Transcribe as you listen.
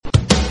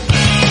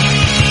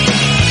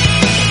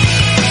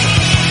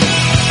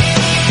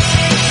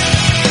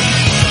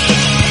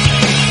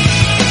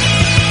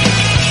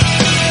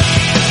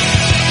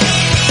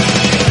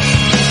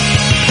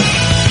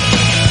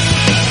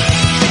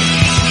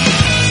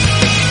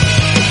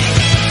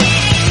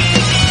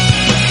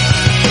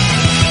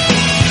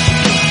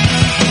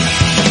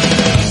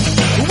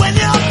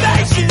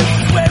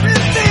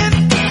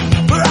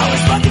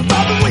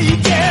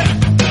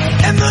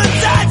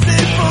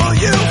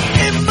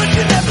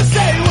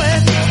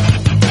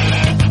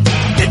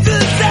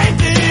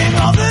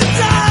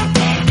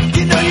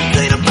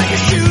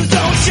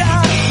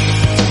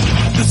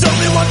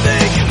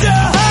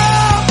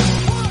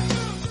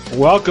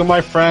Welcome, my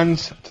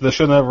friends, to the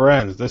show that never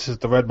ends. This is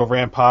the Red Bull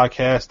Ram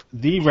podcast,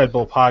 the Red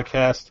Bull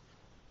podcast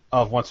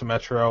of Once a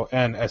Metro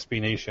and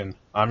SB Nation.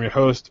 I'm your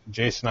host,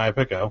 Jason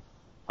Iapico.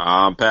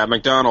 I'm Pat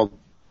McDonald.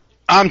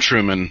 I'm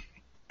Truman,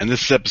 and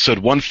this is episode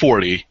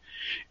 140.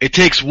 It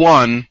takes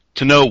one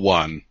to know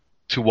one,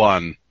 to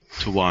one,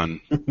 to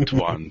one, to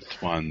one, to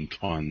one, to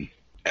one,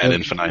 ad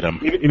infinitum.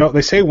 You know,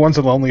 they say one's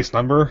the loneliest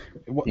number.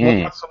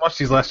 Not so much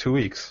these last 2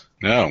 weeks.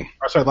 No.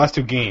 Or, sorry, last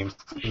 2 games.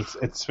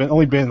 It's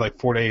only been like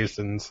 4 days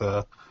since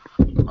Red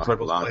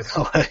Bulls played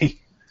LA.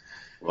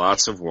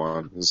 Lots of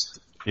ones.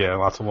 Yeah,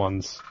 lots of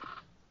ones.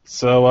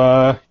 So,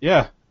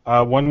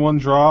 1-1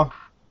 draw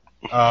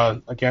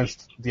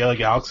against the LA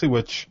Galaxy,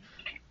 which,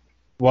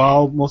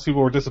 while most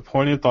people were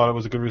disappointed, thought it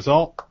was a good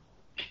result,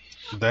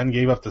 then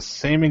gave up the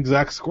same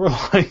exact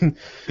scoreline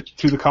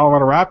to the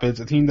Colorado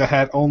Rapids, a team that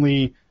had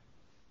only,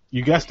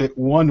 you guessed it,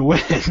 one win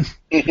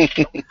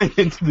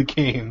into the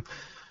game.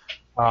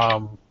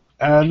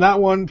 And that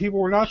one people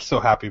were not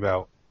so happy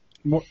about,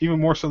 even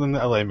more so than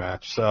the LA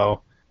match.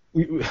 So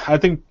I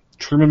think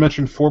Truman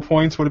mentioned 4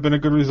 points would have been a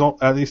good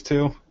result at these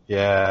two.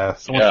 Yeah.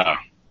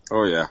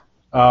 Oh, yeah.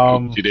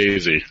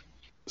 Daisy.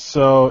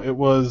 So it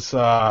was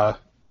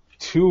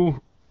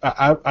two,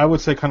 I would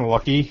say, kind of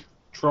lucky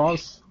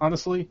draws,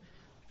 honestly.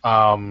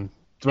 The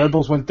Red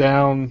Bulls went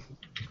down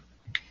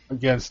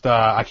against,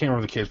 I can't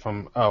remember the kid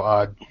from,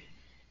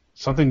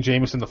 something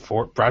Jameson the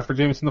Fourth, Bradford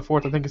Jameson the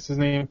Fourth, I think is his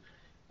name.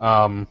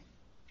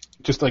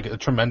 Just like a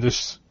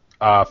tremendous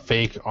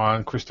fake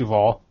on Chris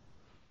Duval,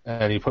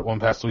 and he put one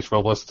past Luis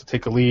Robles to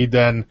take a lead.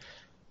 Then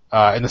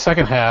in the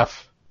second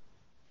half,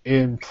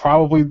 in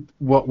probably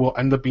what will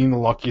end up being the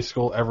luckiest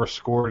goal ever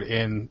scored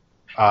in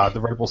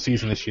the Red Bull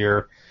season this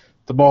year,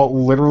 the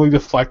ball literally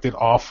deflected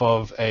off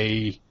of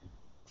a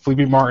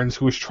Felipe Martins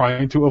who was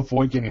trying to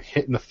avoid getting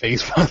hit in the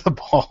face by the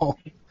ball.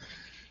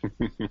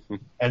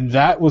 And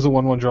that was a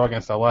 1-1 draw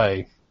against LA.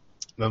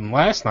 Then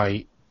last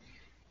night,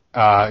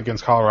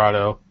 against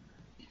Colorado,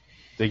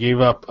 they gave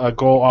up a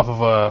goal off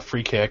of a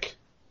free kick,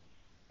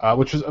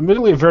 which was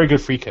admittedly a very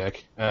good free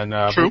kick. And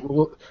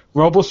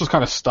Robles was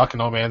kind of stuck in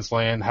no man's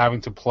land, having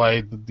to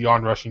play the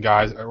on-rushing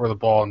guys or the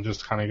ball, and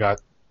just kind of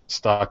got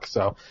stuck.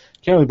 So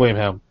can't really blame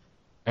him.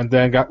 And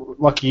then got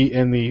lucky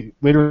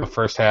later in the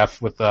first half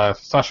with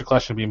Sasha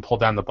Kleshner being pulled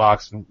down the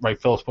box and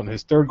Wright Phillips putting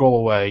his third goal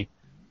away.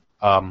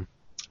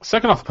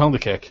 Second off a penalty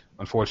kick,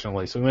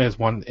 unfortunately. So he only has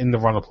one in the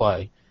run of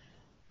play.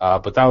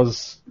 But that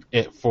was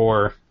it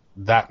for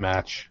that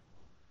match.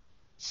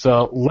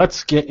 So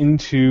let's get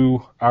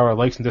into our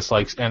likes and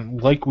dislikes.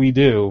 And like we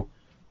do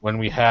when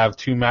we have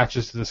 2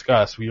 matches to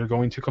discuss, we are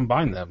going to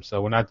combine them. So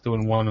we're not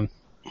doing one and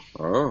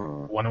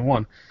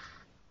one.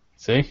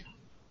 See?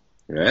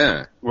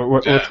 Yeah.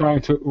 We're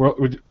trying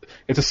to.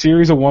 It's a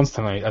series of ones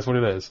tonight. That's what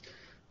it is.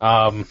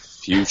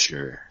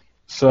 Future.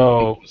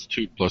 So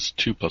 2 plus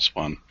 2 plus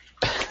 1.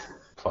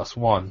 Plus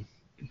 1.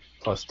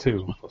 Plus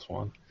 2 plus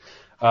 1.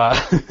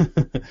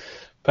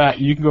 Pat,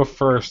 you can go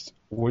first.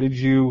 What did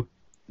you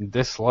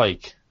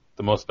dislike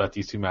the most about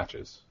these 2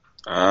 matches?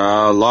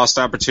 Lost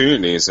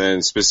opportunities,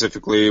 and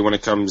specifically when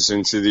it comes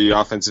into the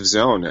offensive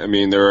zone. I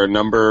mean, there are a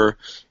number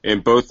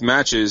in both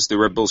matches. The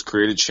Red Bulls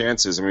created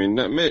chances. I mean,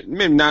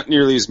 maybe not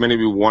nearly as many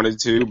we wanted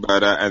to,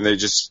 but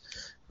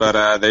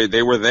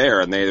they were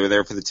there, and they were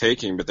there for the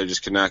taking, but they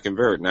just could not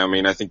convert. Now, I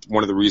mean, I think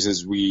one of the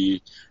reasons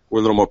we were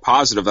a little more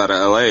positive out of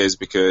LA is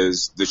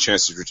because the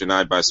chances were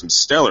denied by some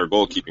stellar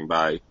goalkeeping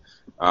by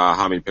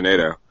Jaime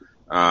Pinedo.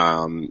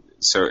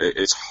 So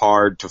it's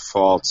hard to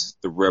fault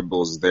the Red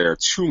Bulls there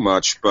too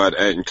much, but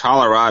in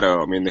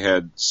Colorado, I mean, they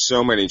had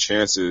so many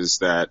chances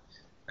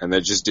and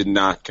they just did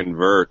not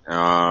convert,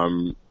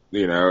 whether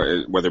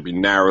it be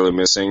narrowly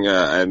missing,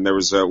 and there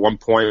was one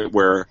point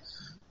where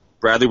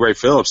Bradley Wright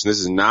Phillips, and this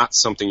is not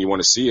something you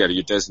want to see out of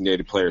your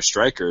designated player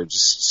striker,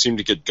 just seemed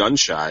to get gun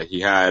shy. He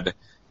had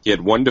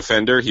one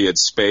defender, he had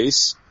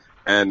space,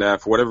 and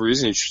for whatever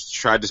reason, he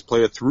tried to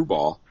play a through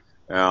ball.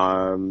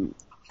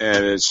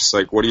 And it's just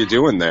like, what are you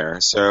doing there?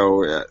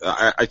 So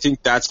I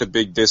think that's the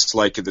big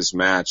dislike of this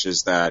match,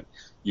 is that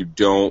you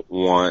don't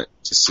want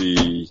to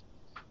see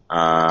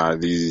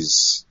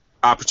these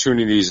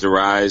opportunities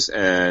arise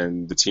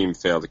and the team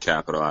fail to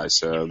capitalize.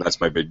 So that's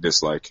my big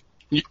dislike.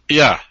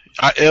 Yeah,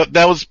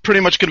 that was pretty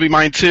much going to be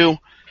mine too.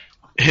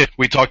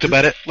 We talked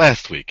about it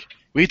last week.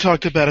 We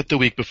talked about it the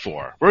week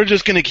before. We're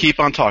just going to keep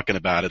on talking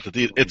about it.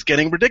 It's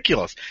getting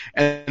ridiculous.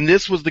 And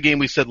this was the game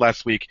we said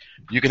last week,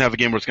 you can have a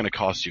game where it's going to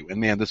cost you.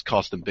 And, man, this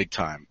cost them big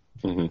time.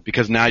 Mm-hmm.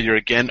 Because now you're,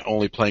 again,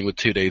 only playing with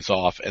 2 days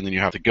off, and then you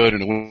have to go to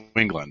New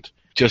England.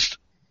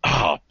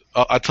 I'll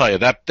tell you,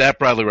 that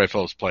Bradley Wright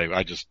Phillips play,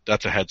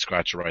 that's a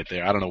head-scratcher right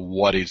there. I don't know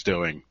what he's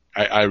doing.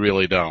 I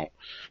really don't.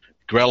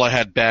 Grella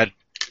had bad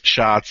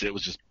shots.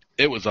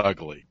 It was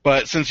ugly.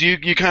 But since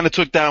you kind of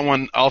took that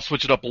one, I'll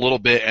switch it up a little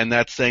bit, and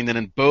that's saying that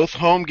in both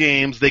home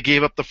games, they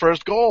gave up the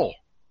first goal.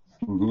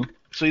 Mm-hmm.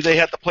 So they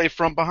had to play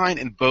from behind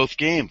in both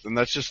games, and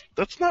that's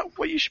not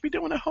what you should be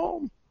doing at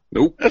home.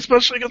 Nope.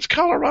 Especially against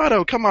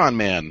Colorado. Come on,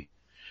 man.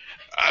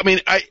 I mean,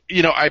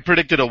 I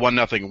predicted a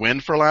 1-0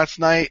 win for last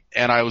night,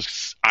 and I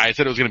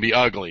said it was going to be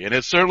ugly, and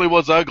it certainly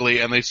was ugly,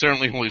 and they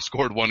certainly only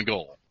scored 1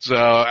 goal. So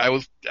I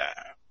was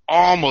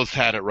almost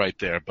had it right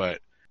there, but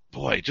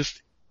boy,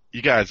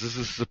 you guys, this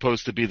is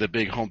supposed to be the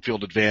big home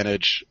field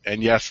advantage,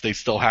 and yes, they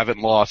still haven't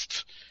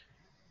lost,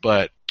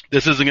 but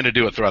this isn't going to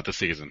do it throughout the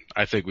season.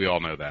 I think we all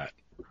know that.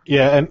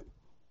 Yeah, and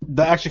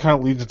that actually kind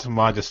of leads into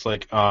my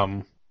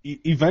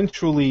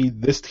eventually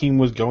this team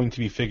was going to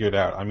be figured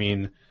out. I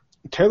mean,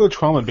 Taylor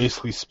Twellman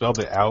basically spelled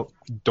it out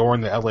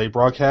during the LA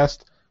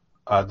broadcast.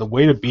 The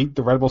way to beat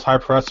the Red Bulls high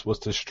press was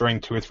to string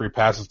 2 or 3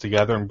 passes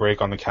together and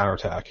break on the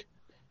counterattack.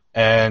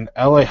 And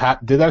LA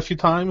did that a few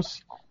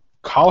times.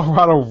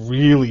 Colorado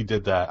really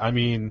did that. I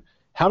mean,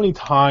 how many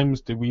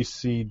times did we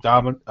see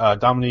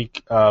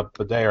Dominique Bade,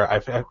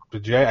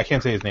 I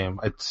can't say his name.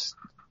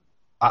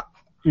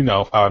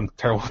 I'm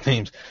terrible with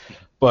names.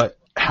 But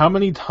how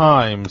many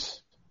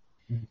times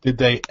did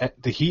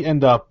he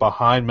end up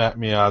behind Matt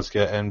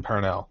Miazga and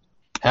Pernell?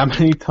 How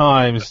many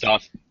times?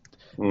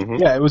 Mm-hmm.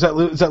 Yeah, it was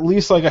at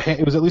least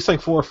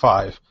like 4 or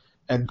 5,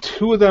 and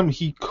 2 of them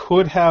he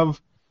could have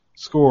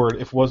scored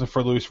if it wasn't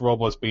for Luis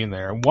Robles being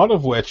there, and one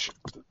of which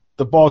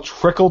the ball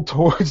trickled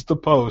towards the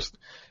post,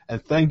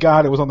 and thank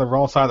God it was on the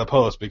wrong side of the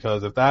post,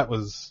 because if that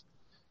would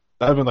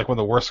have been like one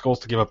of the worst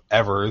goals to give up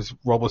ever. Is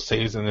Robles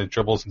saves and it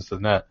dribbles into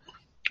the net.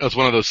 That's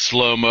one of those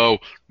slow-mo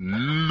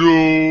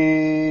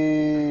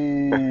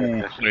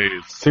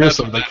plays.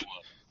 Seriously,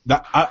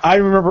 I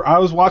remember I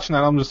was watching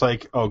that. I'm just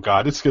like, oh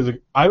god, it's because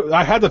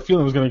I had the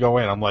feeling it was going to go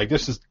in. I'm like,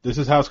 this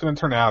is how it's going to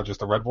turn out.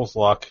 Just the Red Bulls'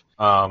 luck.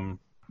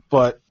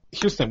 But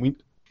here's the thing: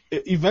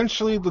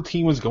 eventually the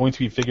team was going to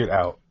be figured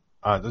out.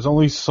 There's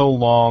only so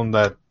long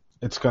that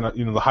it's gonna,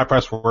 the high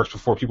press works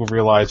before people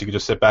realize you can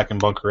just sit back and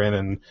bunker in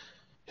and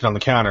hit on the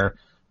counter.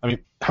 I mean,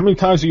 how many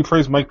times do you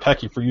praise Mike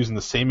Pecky for using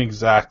the same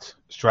exact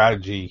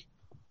strategy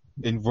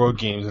in road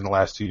games in the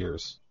last 2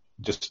 years?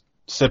 Just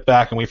sit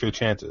back and wait for your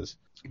chances.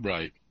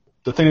 Right.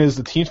 The thing is,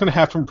 the team's going to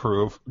have to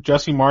improve.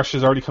 Jesse Marsh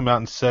has already come out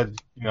and said,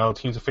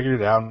 teams have figured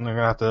it out, and they're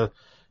going to have to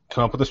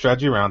come up with a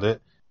strategy around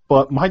it.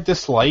 But my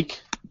dislike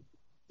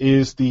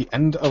is the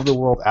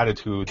end-of-the-world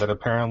attitude that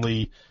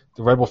apparently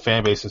the Red Bull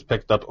fan base has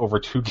picked up over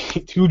 2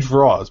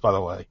 draws, by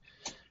the way.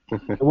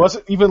 It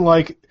wasn't even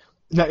like...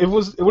 It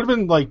would have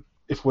been like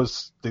if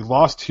they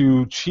lost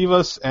to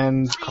Chivas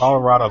and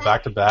Colorado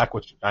back-to-back,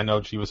 which I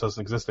know Chivas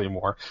doesn't exist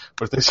anymore,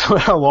 but if they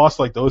somehow lost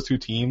like those 2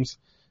 teams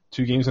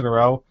 2 games in a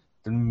row,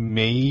 then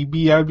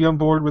maybe I would be on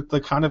board with the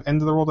kind of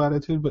end-of-the-world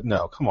attitude. But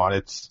no, come on,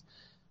 it's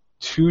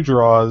 2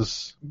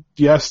 draws.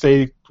 Yes,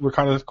 they were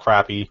kind of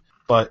crappy,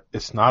 but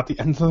it's not the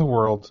end of the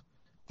world.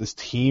 This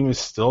team is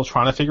still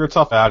trying to figure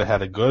itself out. It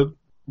had a good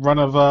run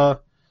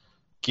of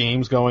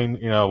games going,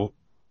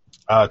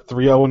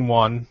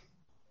 3-0-1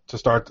 to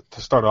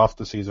start off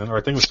the season, or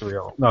I think it was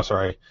 3-0. No,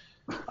 sorry,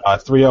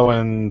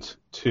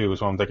 3-0-2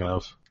 is what I'm thinking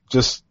of.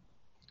 Just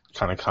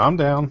kind of calm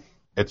down.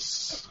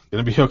 It's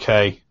gonna be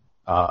okay.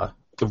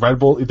 The Red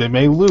Bull, they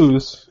may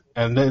lose,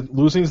 and then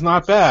losing is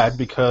not bad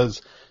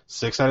because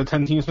 6 out of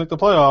 10 teams make the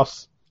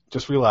playoffs.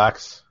 Just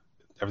relax.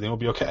 Everything will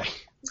be okay.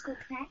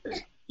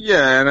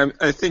 Yeah, and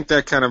I think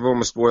that kind of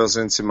almost boils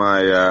into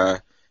my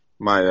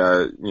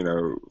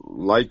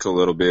like a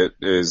little bit,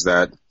 is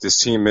that this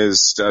team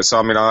is, so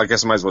I mean, I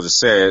guess I might as well just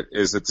say it,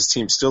 is that this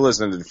team still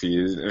isn't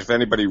undefeated. And if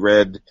anybody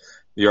read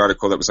the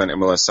article that was on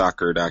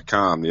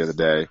MLSsoccer.com the other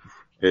day,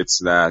 it's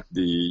that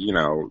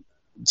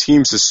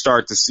teams to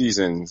start the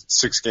season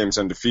 6 games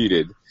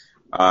undefeated,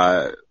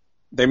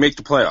 they make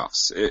the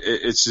playoffs.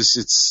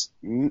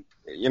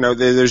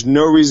 There's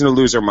no reason to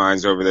lose our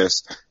minds over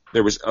this.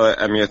 There was,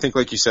 I think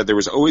like you said, there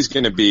was always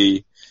going to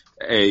be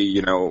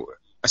a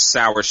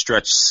sour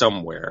stretch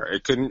somewhere.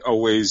 It couldn't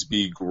always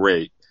be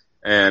great.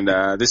 And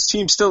this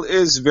team still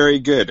is very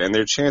good, and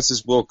their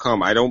chances will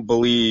come. I don't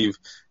believe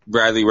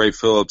Bradley Ray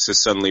Phillips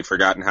has suddenly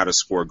forgotten how to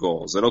score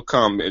goals. It'll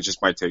come. It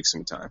just might take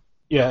some time.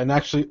 Yeah, and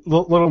actually,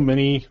 little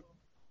mini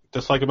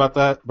dislike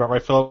about Ray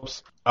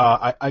Phillips.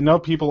 I know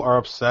people are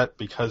upset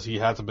because he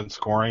hasn't been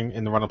scoring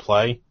in the run of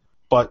play,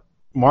 but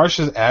Marsh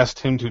has asked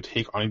him to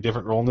take on a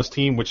different role in this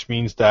team, which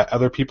means that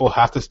other people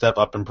have to step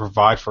up and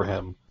provide for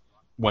him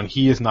when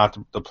he is not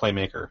the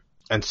playmaker.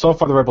 And so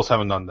far, the Red Bulls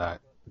haven't done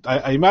that.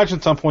 I imagine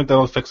at some point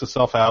that'll fix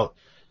itself out,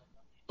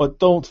 but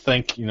don't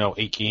think,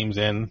 8 games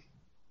in,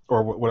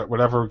 or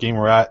whatever game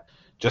we're at,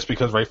 just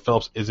because Ray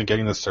Phillips isn't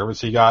getting the service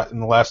he got in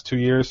the last 2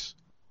 years.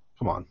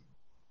 Come on.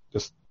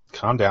 Just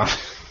calm down.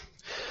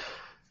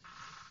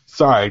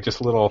 Sorry,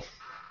 just a little...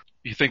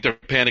 You think they're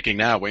panicking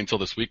now? Wait until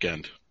this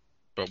weekend.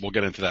 But we'll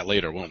get into that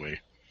later, won't we?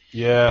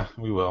 Yeah,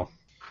 we will.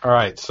 All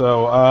right,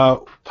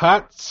 so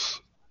Pat's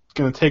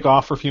going to take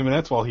off for a few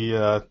minutes while he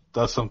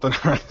does something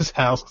around his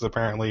house, because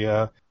apparently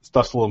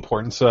stuff's a little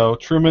important. So,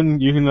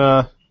 Truman, you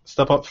can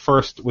step up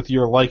first with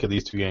your like of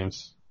these 2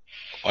 games.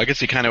 Well, I guess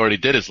he kind of already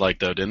did his like,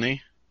 though, didn't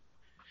he?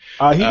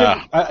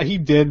 He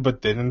did,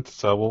 but didn't,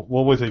 so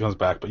we'll wait till he comes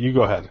back. But you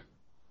go ahead.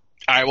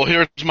 All right, well,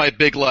 here's my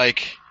big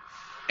like,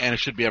 and it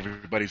should be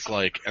everybody's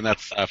like, and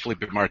that's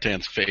Felipe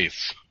Martin's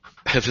face.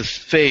 because his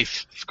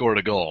face scored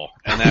a goal,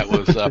 and that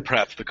was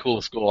perhaps the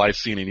coolest goal I've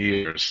seen in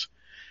years.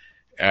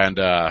 And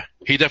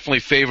he definitely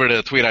favored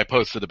a tweet I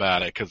posted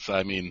about it, because,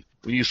 I mean,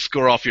 when you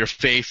score off your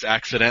face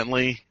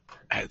accidentally,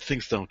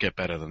 things don't get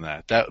better than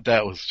that.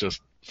 That was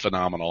just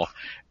phenomenal.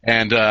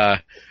 And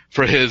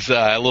for his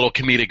little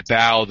comedic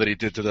bow that he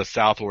did to the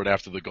southward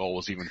after the goal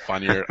was even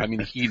funnier. I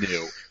mean, he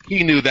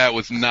knew that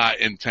was not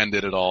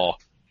intended at all.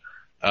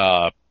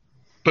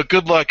 But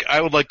good luck.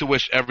 I would like to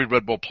wish every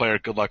Red Bull player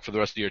good luck for the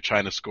rest of the year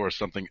trying to score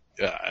something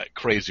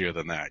crazier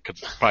than that,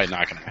 because it's probably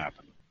not going to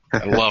happen.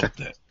 I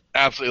loved it.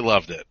 Absolutely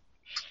loved it.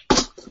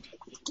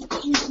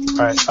 All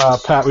right,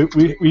 Pat,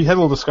 we had a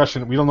little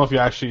discussion. We don't know if you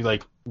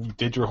actually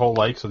did your whole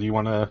so do you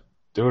want to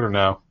do it or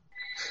no?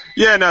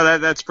 Yeah, no,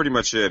 that's pretty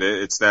much it.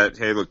 It's that,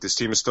 hey, look, this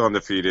team is still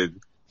undefeated.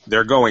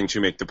 They're going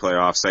to make the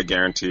playoffs. I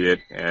guarantee it,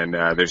 and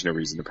there's no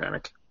reason to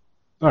panic.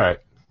 All right,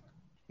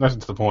 that's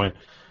to the point.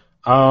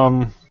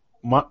 I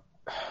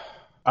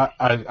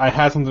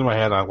had something in my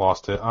head and I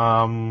lost it.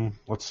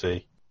 Let's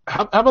see.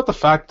 How about the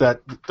fact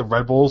that the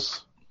Red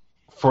Bulls,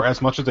 for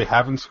as much as they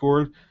haven't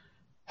scored,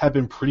 have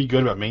been pretty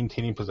good about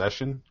maintaining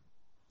possession?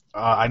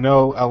 I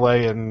know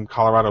LA and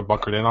Colorado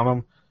bunkered in on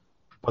them,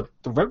 but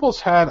the Red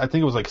Bulls had, I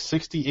think it was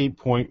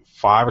 68.5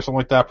 or something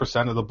like that %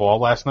 of the ball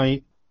last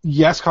night.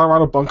 Yes,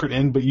 Colorado bunkered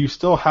in, but you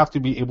still have to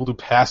be able to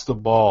pass the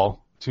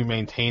ball to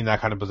maintain that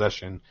kind of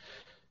possession.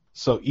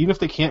 So even if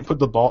they can't put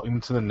the ball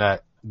into the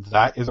net,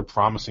 that is a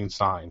promising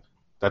sign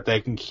that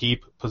they can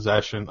keep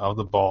possession of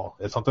the ball.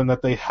 It's something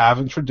that they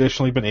haven't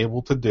traditionally been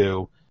able to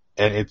do,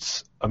 and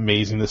it's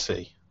amazing to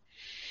see.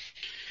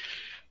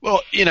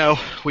 Well,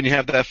 when you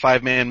have that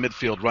 5-man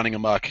midfield running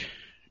amok,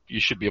 you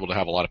should be able to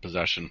have a lot of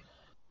possession.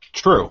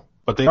 True,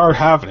 but they are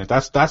having it.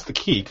 That's the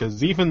key, because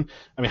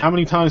how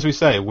many times we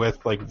say with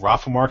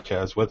Rafa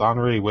Marquez, with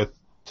Henry, with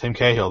Tim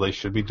Cahill, they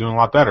should be doing a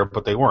lot better,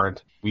 but they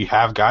weren't. We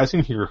have guys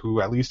in here who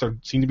at least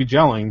seem to be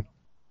gelling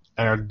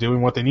and are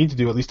doing what they need to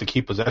do, at least to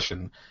keep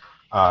possession.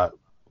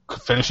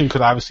 Finishing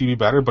could obviously be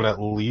better, but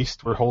at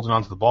least we're holding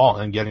on to the ball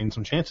and getting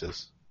some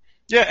chances.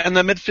 Yeah, and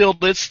the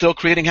midfield is still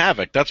creating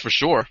havoc, that's for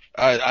sure.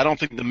 I don't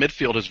think the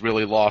midfield has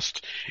really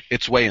lost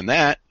its way in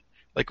that.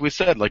 Like we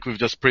said, like we've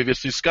just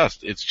previously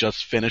discussed, it's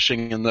just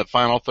finishing in the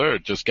final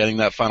third, just getting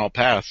that final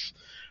pass,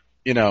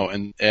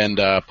 and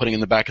putting in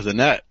the back of the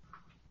net.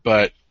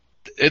 But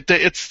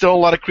it's still a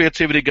lot of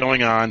creativity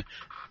going on,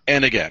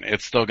 and again,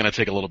 it's still going to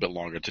take a little bit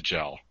longer to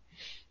gel.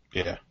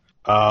 Yeah.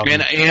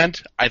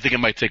 And I think it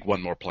might take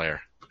one more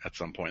player at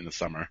some point in the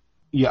summer.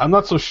 Yeah, I'm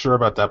not so sure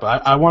about that,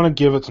 but I want to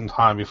give it some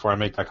time before I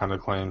make that kind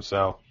of claim.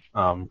 So,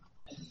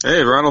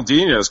 hey,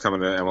 Ronaldinho's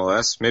coming to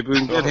MLS. Maybe we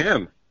can get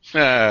him.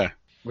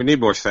 We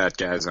need more fat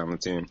guys on the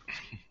team.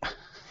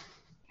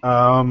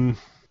 All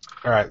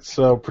right,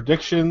 so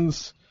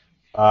predictions.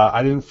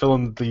 I didn't fill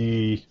in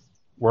the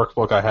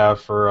workbook I have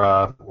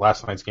for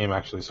last night's game,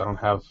 actually, so I don't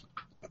have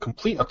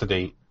complete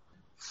up-to-date.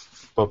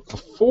 But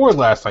before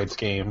last night's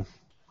game,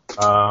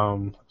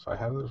 so I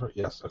have this right?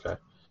 Yes, okay.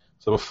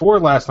 So before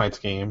last night's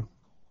game,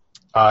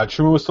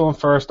 Truman was still in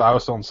first, I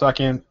was still in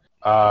second,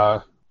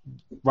 Robert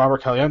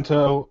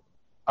Celentano,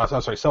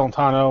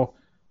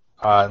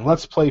 and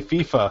Let's Play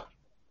FIFA.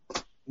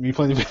 Me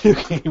playing the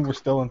video game, we're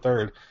still in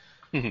third.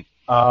 Pretty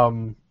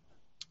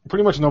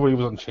much nobody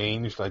was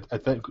unchanged. I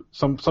think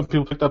some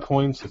people picked up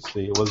points. Let's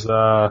see. It was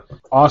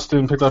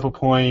Austin picked up a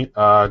point.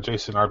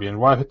 Jason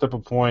RBNY picked up a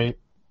point.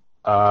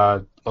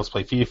 Let's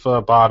Play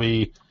FIFA.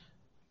 Bobby.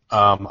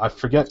 I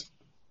forget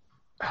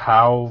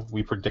how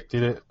we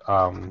predicted it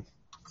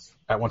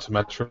at Once a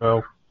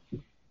Metro.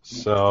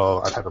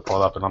 So I'd have to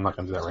pull it up, and I'm not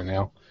going to do that right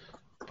now.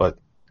 But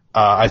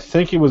I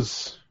think it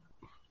was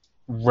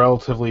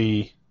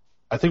relatively...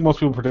 I think most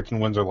people predicting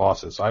wins or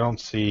losses. So I don't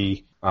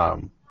see...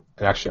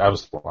 actually, I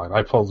was lying.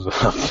 I pulled it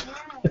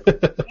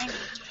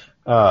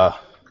up.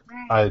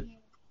 I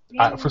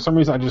for some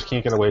reason, I just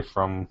can't get away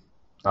from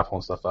not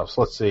pulling stuff up.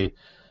 So let's see.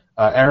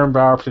 Aaron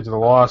Bauer predicted a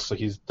loss, so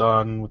he's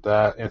done with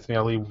that. Anthony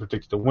Ali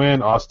predicted a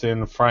win.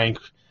 Austin, Frank,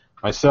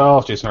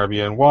 myself, Jason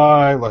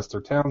RBNY,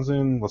 Lester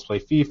Townsend, Let's Play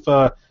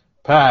FIFA,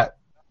 Pat,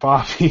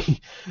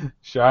 Bobby,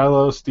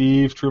 Shiloh,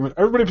 Steve, Truman.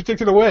 Everybody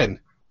predicted a win.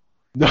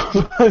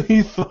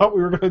 Nobody thought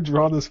we were going to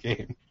draw this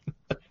game.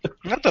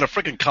 Not that a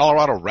freaking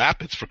Colorado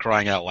Rapids, for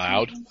crying out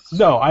loud.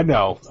 No, I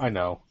know.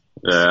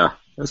 Yeah,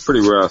 that's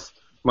pretty rough.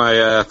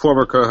 My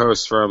former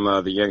co-host from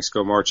the Yanks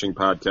Go Marching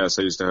podcast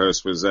I used to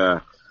host was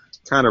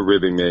kind of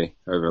ribbing me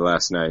over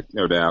last night,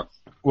 no doubt.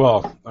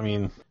 Well, I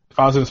mean, if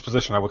I was in his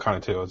position, I would kind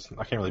of too.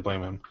 I can't really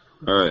blame him.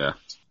 Oh, yeah.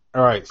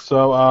 All right,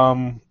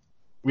 so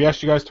we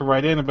asked you guys to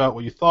write in about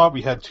what you thought.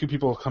 We had 2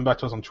 people come back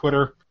to us on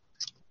Twitter.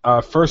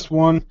 First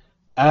one,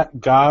 at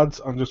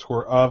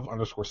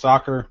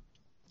gods_of_soccer,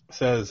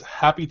 says,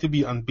 happy to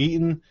be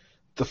unbeaten,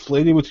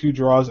 deflated with 2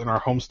 draws in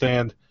our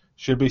homestand,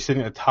 should be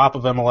sitting at the top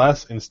of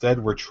MLS.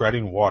 Instead, we're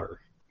treading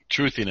water.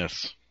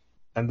 Truthiness.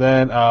 And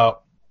then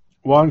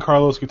Juan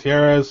Carlos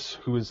Gutierrez,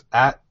 who is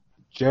at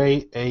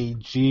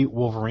JAG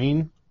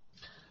Wolverine.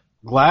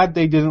 Glad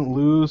they didn't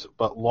lose,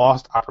 but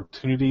lost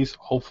opportunities.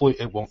 Hopefully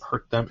it won't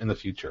hurt them in the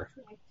future.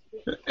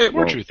 It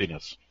More won't.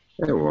 truthiness.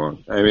 It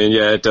won't. I mean,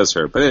 yeah, it does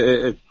hurt,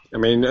 but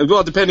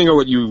well, depending on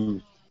what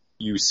you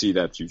see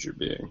that future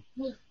being.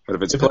 But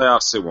if it's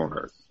playoffs, it won't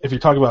hurt. If you're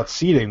talking about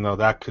seeding, though,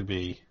 that could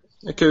be.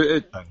 It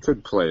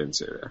could play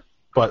into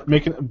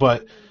that.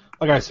 But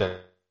like I said,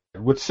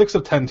 with 6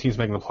 of 10 teams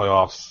making the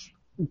playoffs,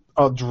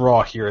 a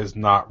draw here is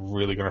not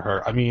really going to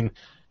hurt. I mean,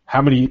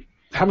 how many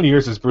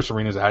years has Bruce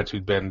Arena's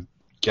attitude been?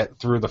 Get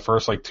through the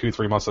first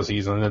 2-3 months of the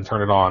season and then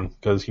turn it on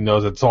because he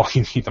knows it's all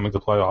he needs to make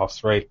the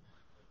playoffs, right?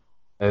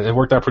 And it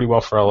worked out pretty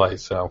well for LA.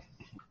 So,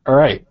 all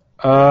right.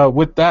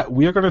 With that,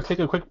 we are going to take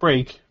a quick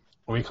break.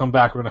 When we come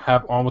back, we're going to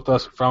have on with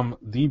us from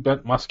the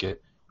Bent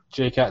Musket,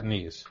 Jake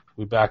Catanese.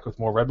 We'll be back with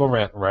more Red Bull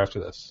Rant right after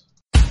this.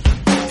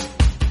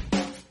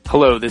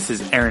 Hello, this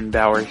is Aaron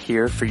Bauer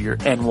here for your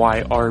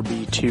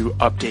NYRB2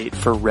 update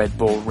for Red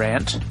Bull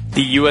Rant.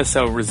 The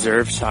USL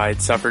reserve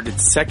side suffered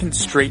its second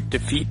straight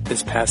defeat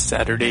this past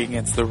Saturday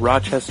against the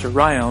Rochester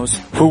Rhinos,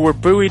 who were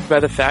buoyed by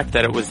the fact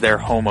that it was their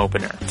home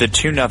opener. The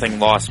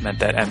 2-0 loss meant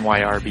that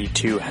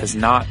NYRB2 has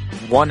not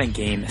won a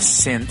game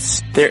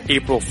since their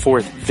April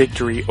 4th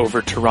victory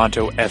over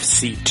Toronto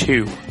FC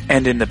 2.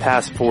 And in the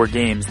past 4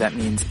 games, that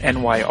means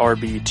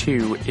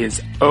NYRB2 is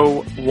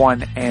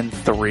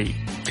 0-1-3.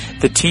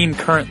 The team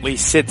currently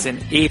sits in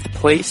 8th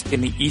place in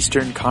the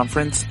Eastern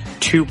Conference,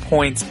 2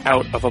 points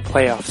out of a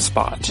playoff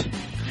spot.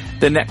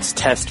 The next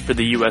test for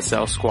the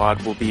USL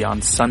squad will be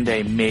on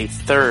Sunday, May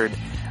 3rd,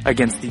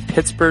 against the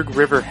Pittsburgh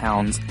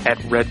Riverhounds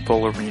at Red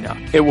Bull Arena.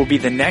 It will be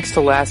the next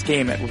to last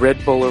game at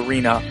Red Bull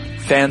Arena.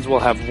 Fans will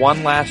have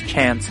one last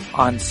chance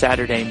on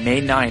Saturday,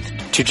 May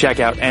 9th to check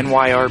out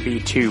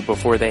NYRB2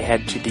 before they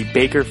head to the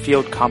Baker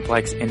Field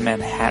Complex in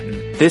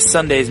Manhattan. This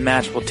Sunday's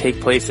match will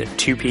take place at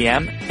 2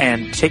 p.m.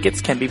 and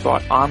tickets can be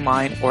bought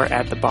online or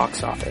at the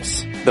box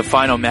office. The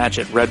final match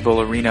at Red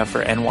Bull Arena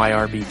for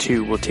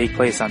NYRB2 will take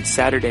place on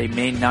Saturday,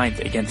 May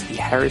 9th against the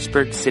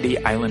Harrisburg City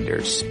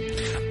Islanders.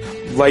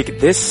 Like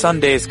this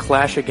Sunday's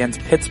clash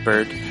against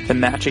Pittsburgh, the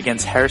match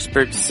against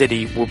Harrisburg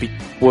City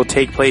will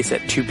take place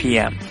at 2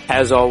 p.m.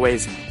 As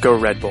always, go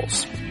Red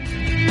Bulls.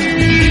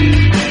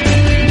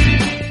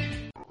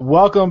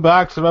 Welcome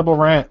back to Red Bull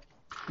Rant.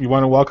 We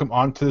want to welcome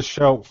onto the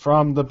show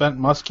from the Bent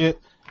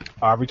Musket,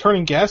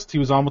 returning guest. He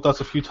was on with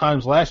us a few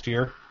times last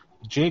year,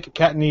 Jake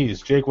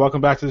Catanese. Jake,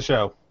 welcome back to the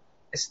show.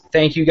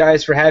 Thank you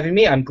guys for having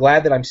me. I'm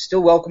glad that I'm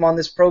still welcome on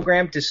this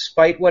program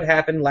despite what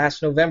happened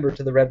last November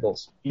to the Red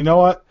Bulls. You know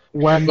what?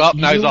 Now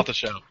he's off the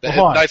show.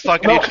 Nice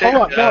talking to you,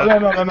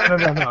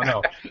 Jake.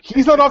 No.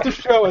 He's not off the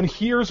show, and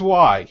here's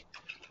why.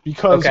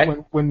 Because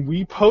when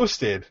we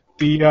posted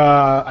the,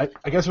 I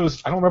guess it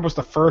was, I don't remember if it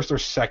was the first or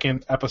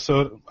second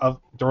episode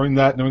during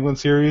that New England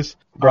series.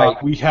 Right.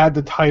 We had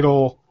the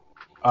title,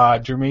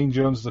 Jermaine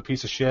Jones is a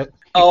piece of shit.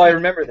 Oh, I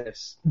remember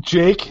this.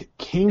 Jake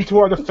came to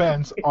our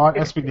defense on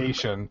SB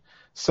Nation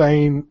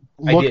saying,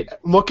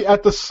 look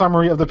at the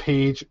summary of the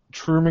page,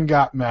 Truman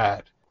got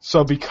mad.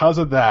 So because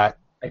of that,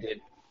 I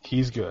did.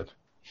 He's good.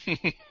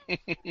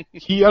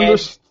 He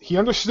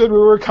understood where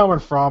we were coming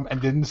from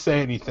and didn't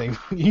say anything.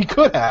 He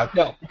could have.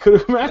 No. He could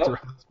have come after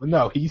us. But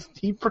no,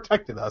 he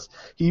protected us.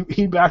 He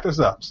backed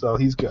us up, so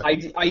he's good.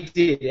 I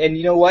did. And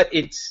you know what?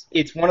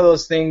 It's one of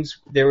those things.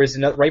 There was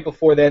right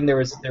before then there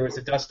was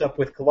a dust up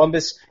with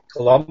Columbus.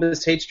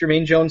 Columbus hates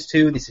Jermaine Jones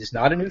too. This is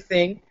not a new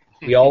thing.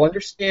 We all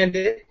understand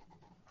it.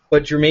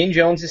 But Jermaine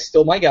Jones is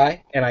still my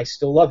guy, and I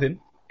still love him.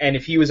 And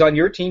if he was on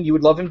your team, you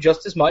would love him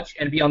just as much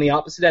and be on the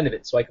opposite end of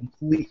it. So I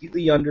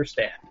completely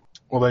understand.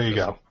 Well, there you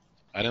go.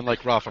 I didn't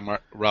like Rafa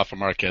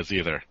Marquez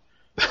either.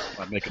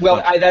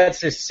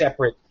 That's a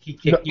separate.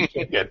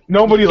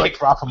 Nobody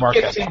liked Rafa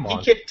Marquez. He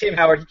kicked Tim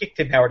Howard. He kicked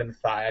Tim Howard in the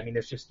thigh. I mean,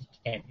 there's just you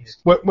can't.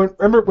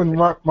 Remember when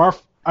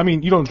I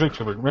mean, you don't drink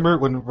too much. Remember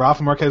when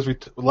Rafa Marquez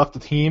left the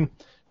team?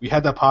 We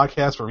had that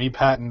podcast where me,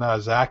 Pat, and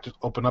Zach just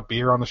opened up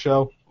beer on the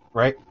show,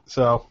 right?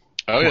 So.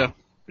 Oh yeah.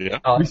 We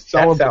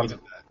celebrated that.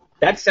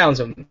 That sounds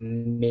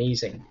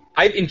amazing.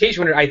 In case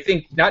you're wondering, I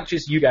think not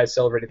just you guys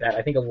celebrated that.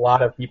 I think a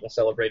lot of people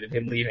celebrated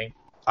him leaving.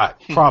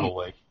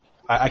 Probably.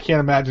 I can't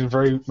imagine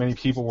very many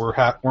people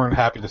weren't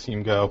happy to see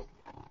him go.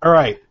 All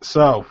right,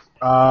 so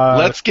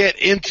let's get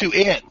into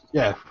it.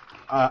 Yeah,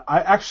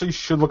 I actually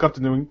should look up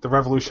the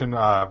Revolution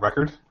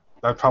record.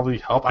 That'd probably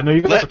help. I know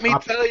you guys. Let me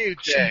tell you,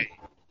 Jay.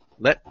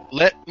 Let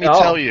me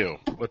tell you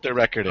what their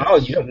record is. Oh,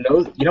 you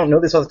don't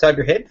know this off the top of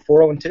your head?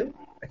 4-0-2,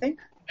 I think.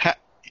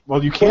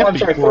 Well, you can't. I'm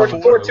sorry,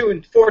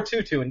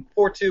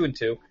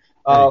 4-2-2.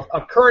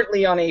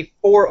 Currently on a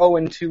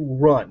 4-0-2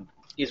 run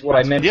is what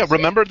I meant. Yeah,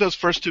 remember those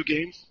first two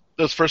games?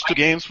 Those first two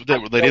games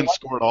that they didn't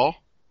score at all.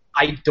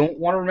 I don't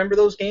want to remember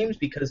those games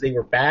because they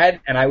were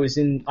bad, and I was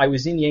in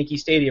Yankee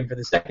Stadium for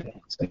the second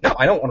one. So no,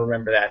 I don't want to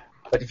remember that.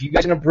 But if you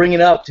guys are going to bring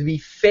it up, to be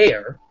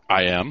fair,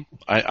 I am.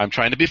 I'm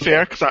trying to be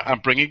fair because I'm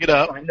bringing it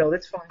up. No,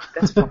 that's fine.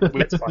 That's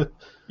fine.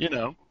 You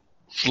know,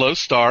 slow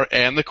start,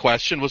 and the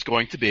question was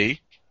going to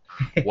be,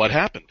 what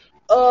happened?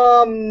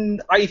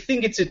 I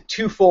think it's a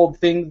twofold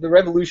thing. The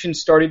Revolution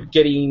started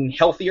getting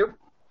healthier,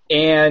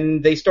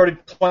 and they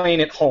started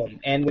playing at home.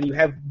 And when you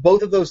have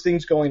both of those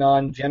things going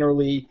on,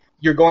 generally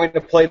you're going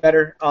to play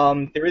better.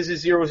 There is a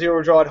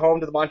 0-0 draw at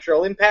home to the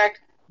Montreal Impact,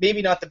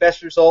 maybe not the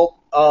best result,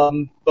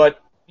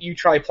 but you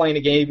try playing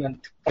a game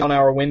on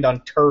 12-hour wind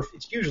on turf,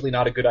 it's usually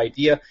not a good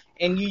idea,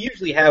 and you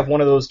usually have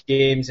one of those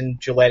games in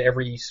Gillette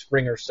every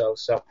spring or so.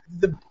 So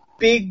the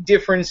big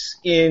difference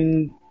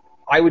in,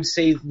 I would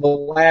say, the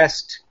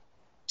last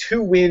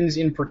 2 wins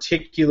in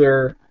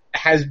particular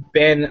has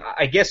been,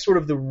 I guess, sort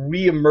of the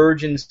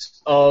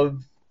reemergence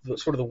of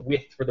sort of the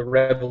width for the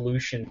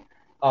Revolution.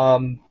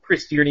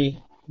 Chris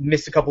Tierney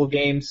missed a couple of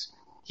games.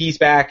 He's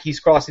back. He's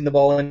crossing the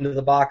ball into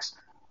the box.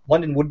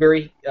 London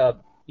Woodbury,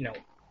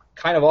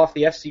 kind of off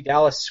the FC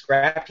Dallas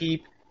scrap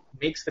heap,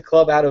 makes the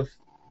club out of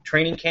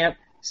training camp,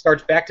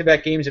 starts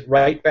back-to-back games at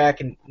right back,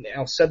 and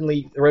now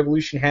suddenly the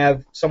Revolution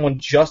have someone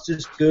just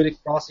as good at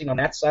crossing on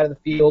that side of the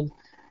field.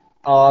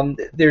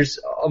 There's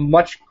a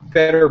much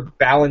better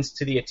balance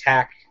to the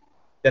attack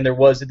than there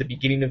was at the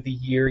beginning of the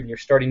year, and you're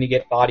starting to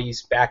get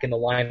bodies back in the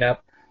lineup.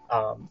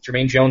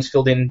 Jermaine Jones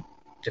filled in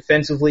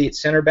defensively at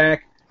center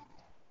back.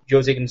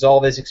 Jose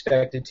Gonzalez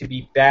expected to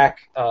be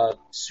back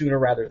sooner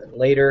rather than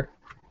later.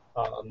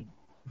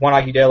 Juan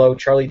Agudelo,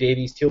 Charlie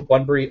Davies, Teal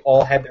Bunbury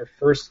all had their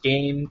first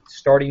game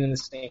starting in the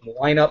same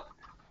lineup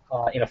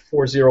in a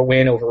 4-0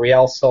 win over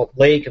Real Salt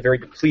Lake, a very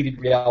depleted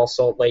Real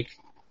Salt Lake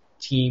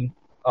team.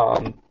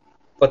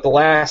 But the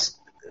last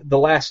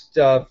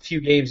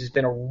few games has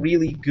been a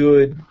really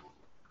good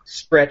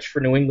stretch for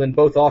New England,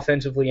 both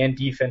offensively and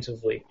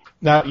defensively.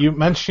 Now, you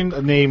mentioned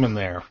a name in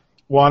there,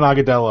 Juan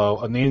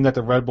Agudelo, a name that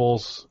the Red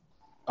Bulls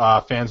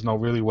fans know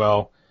really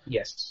well.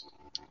 Yes.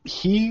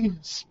 He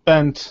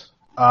spent,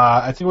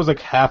 I think it was like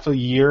half a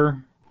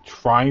year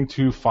trying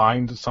to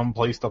find some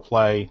place to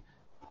play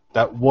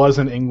that was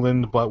in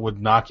England but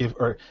would not give,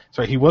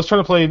 he was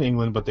trying to play in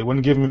England, but they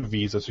wouldn't give him a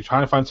visa, so he's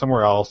trying to find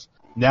somewhere else.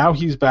 Now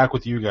he's back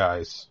with you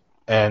guys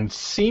and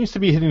seems to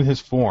be hitting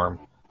his form.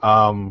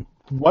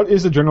 What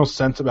is the general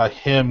sense about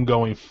him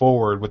going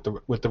forward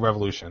with the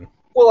Revolution?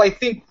 Well, I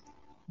think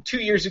 2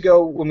 years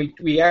ago when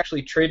we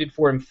actually traded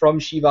for him from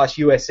Chivas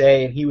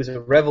USA, and he was a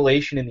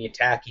revelation in the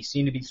attack. He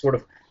seemed to be sort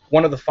of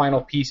one of the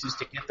final pieces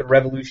to get the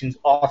Revolution's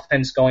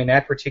offense going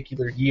that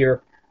particular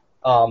year.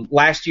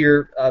 Last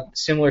year,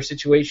 similar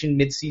situation,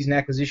 mid-season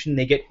acquisition,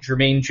 they get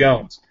Jermaine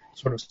Jones.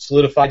 Sort of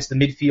solidifies the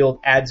midfield,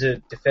 adds a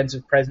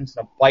defensive presence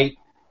and a bite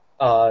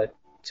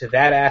to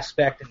that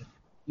aspect. And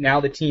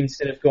now the team,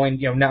 instead of going,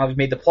 now they've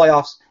made the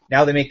playoffs,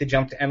 now they make the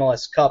jump to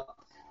MLS Cup.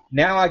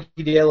 Now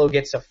Agudelo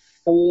gets a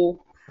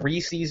full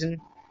preseason,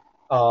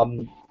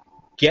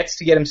 gets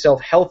to get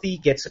himself healthy,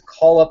 gets a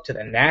call up to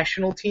the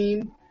national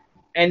team,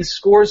 and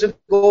scores a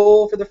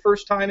goal for the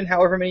first time in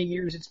however many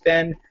years it's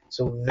been.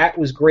 So that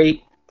was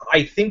great.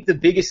 I think the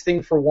biggest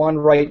thing for Juan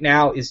right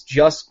now is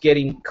just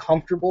getting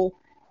comfortable.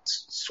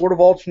 It's sort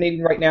of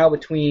alternating right now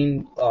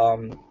between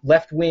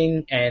left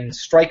wing and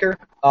striker,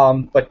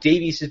 but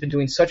Davies has been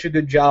doing such a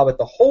good job at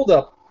the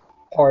hold-up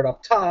part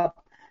up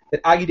top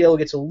that Agudelo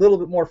gets a little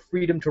bit more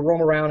freedom to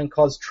roam around and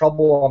cause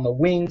trouble on the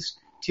wings.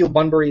 Teal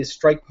Bunbury is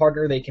strike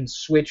partner. They can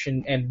switch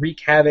and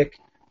wreak havoc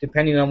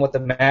depending on what the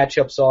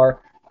matchups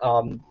are.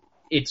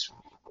 It's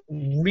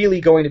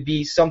really going to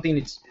be something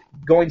that's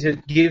going to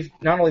give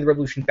not only the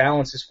Revolution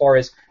balance as far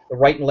as the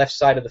right and left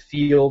side of the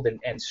field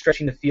and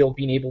stretching the field,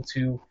 being able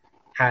to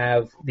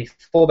have the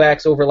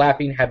fullbacks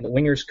overlapping, have the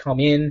wingers come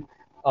in,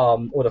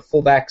 or the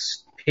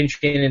fullbacks pinch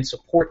in and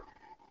support.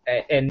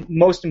 And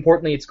most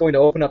importantly, it's going to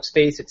open up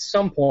space at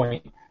some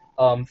point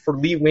for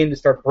Lee Nguyen to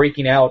start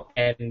breaking out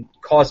and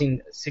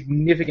causing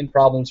significant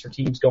problems for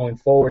teams going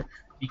forward,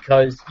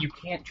 because you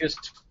can't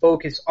just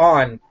focus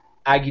on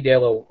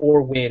Agudelo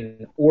or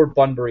Nguyen or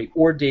Bunbury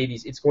or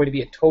Davies. It's going to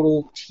be a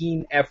total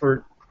team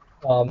effort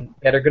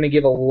that are going to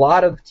give a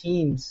lot of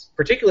teams,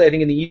 particularly I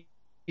think in the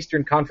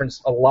Eastern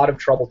Conference, a lot of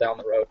trouble down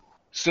the road.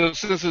 So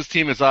since this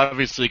team is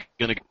obviously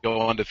going to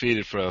go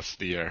undefeated for us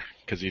the year,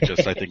 because you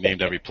just, I think,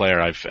 named every player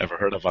I've ever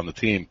heard of on the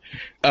team.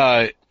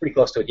 Pretty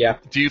close to it, yeah.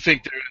 Do you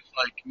think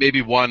there's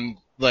maybe one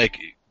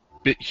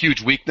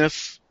huge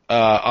weakness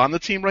on the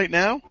team right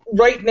now?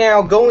 Right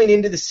now, going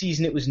into the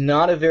season, it was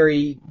not a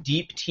very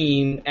deep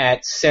team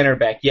at center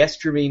back. Yes,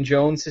 Jermaine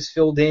Jones has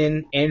filled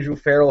in. Andrew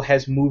Farrell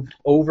has moved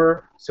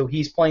over, so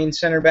he's playing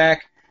center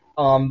back.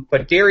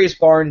 But Darius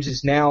Barnes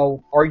is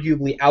now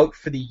arguably out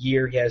for the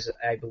year. He has,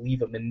 I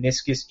believe, a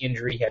meniscus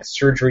injury. He had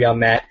surgery on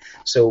that.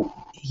 So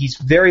he's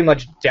very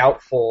much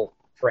doubtful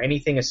for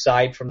anything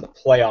aside from the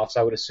playoffs,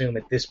 I would assume,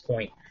 at this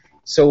point.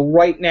 So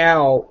right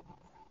now,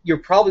 you're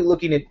probably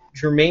looking at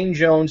Jermaine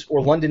Jones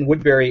or London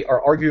Woodbury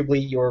are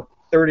arguably your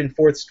third and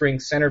fourth string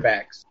center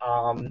backs.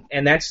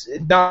 And that's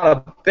not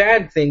a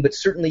bad thing, but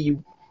certainly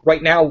you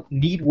right now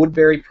need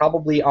Woodbury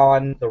probably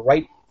on the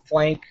right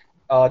flank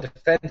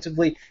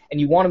defensively, and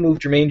you want to move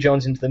Jermaine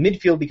Jones into the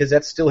midfield because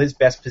that's still his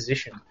best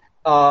position.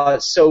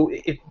 So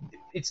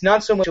it's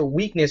not so much a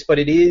weakness, but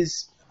it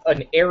is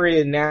an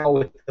area now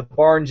with the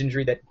Barnes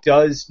injury that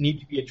does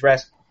need to be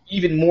addressed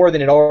even more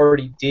than it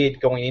already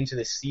did going into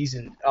this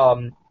season.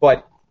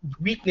 But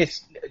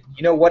weakness,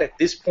 you know what, at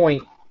this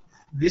point,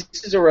 this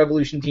is a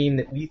Revolution team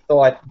that we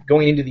thought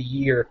going into the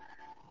year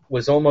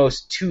was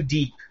almost too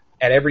deep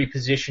at every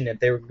position,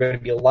 that there were going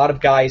to be a lot of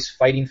guys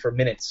fighting for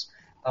minutes.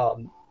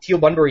 Teal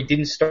Bunbury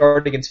didn't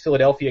start against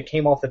Philadelphia,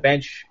 came off the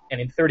bench,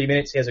 and in 30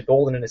 minutes he has a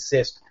goal and an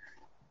assist.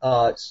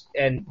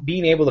 And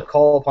being able to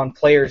call upon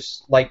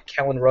players like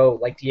Kellen Rowe,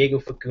 like Diego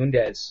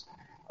Fagundes,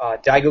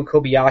 Daigo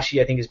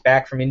Kobayashi, I think, is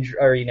back from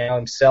injury now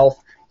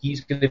himself.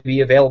 He's going to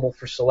be available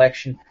for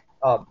selection.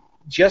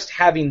 Just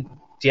having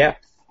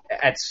depth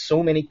at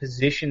so many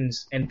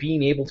positions and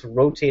being able to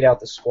rotate out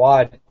the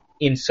squad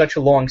in such a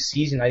long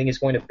season, I think is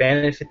going to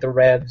benefit the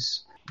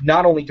Revs,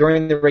 not only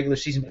during the regular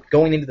season, but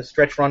going into the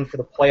stretch run for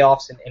the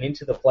playoffs and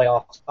into the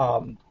playoffs.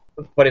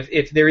 But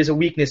if there is a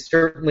weakness,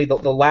 certainly the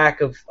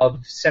lack of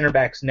center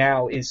backs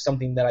now is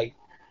something that I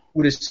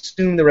would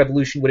assume the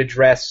Revolution would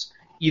address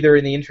either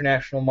in the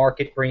international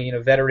market, bringing in a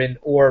veteran,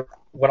 or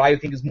what I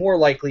think is more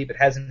likely, but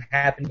hasn't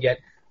happened yet,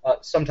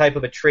 some type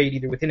of a trade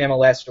either within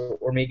MLS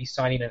or maybe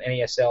signing an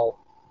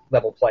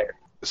NASL-level player.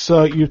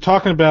 So you're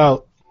talking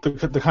about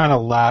the kind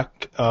of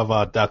lack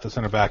of depth at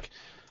center back.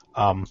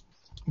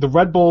 The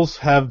Red Bulls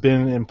have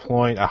been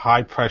employing a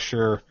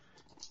high-pressure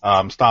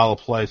style of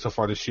play so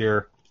far this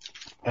year,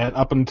 and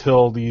up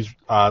until the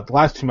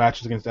last two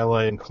matches against LA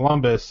and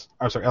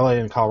LA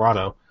and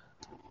Colorado,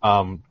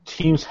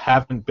 teams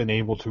haven't been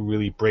able to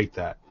really break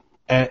that.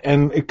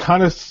 And it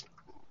kind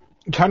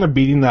of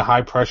beating the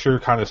high pressure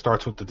kind of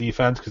starts with the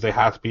defense because they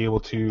have to be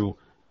able to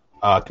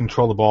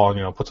control the ball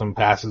and put some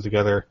passes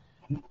together.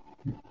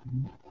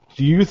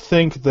 Do you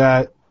think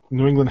that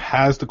New England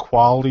has the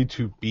quality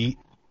to beat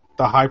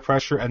the high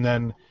pressure? And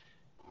then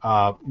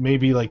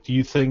maybe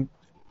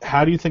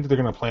how do you think they're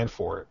going to plan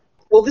for it?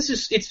 Well,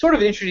 it's sort of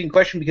an interesting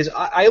question because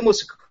I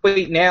almost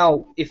equate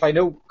now, if I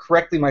know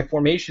correctly my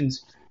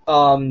formations,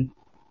 the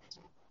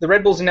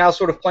Red Bulls are now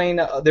sort of playing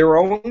their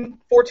own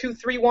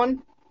 4-2-3-1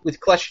 with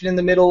Kleshtin in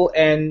the middle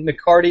and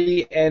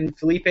McCarty and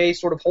Felipe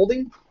sort of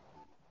holding.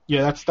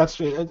 Yeah, I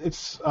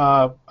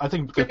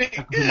think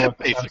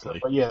basically.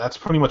 but yeah, that's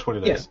pretty much what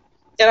it is.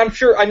 And I'm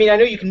sure, I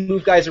know you can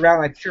move guys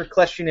around. I'm sure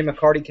Kleshtin and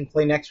McCarty can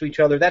play next to each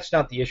other. That's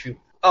not the issue.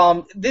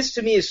 This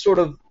to me is sort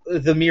of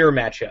the mirror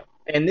matchup.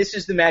 And this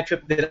is the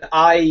matchup that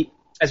I,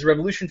 as a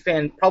Revolution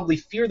fan, probably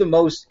fear the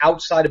most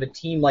outside of a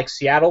team like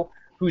Seattle,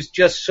 who's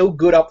just so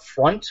good up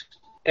front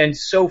and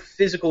so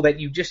physical that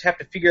you just have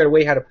to figure out a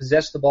way how to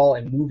possess the ball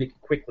and move it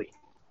quickly.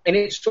 And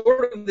it's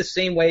sort of the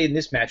same way in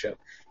this matchup.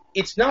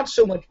 It's not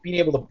so much being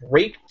able to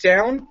break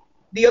down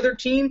the other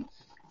team.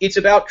 It's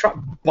about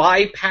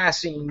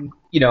bypassing,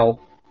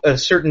 a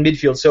certain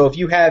midfield. So if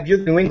you're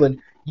New England,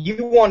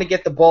 you want to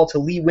get the ball to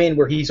Lee Win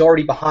where he's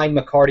already behind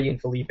McCarty and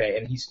Felipe,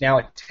 and he's now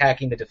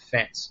attacking the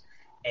defense.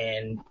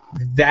 And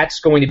that's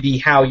going to be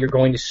how you're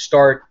going to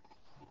start,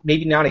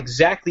 maybe not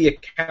exactly a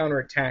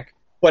counterattack,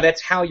 but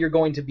that's how you're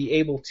going to be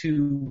able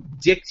to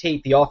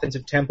dictate the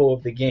offensive tempo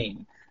of the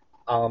game.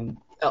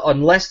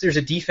 Unless there's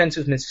a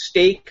defensive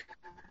mistake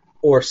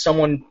or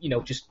someone,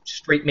 just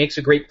straight makes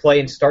a great play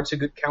and starts a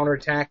good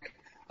counterattack,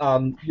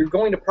 you're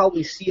going to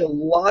probably see a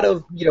lot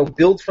of,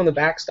 build from the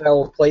back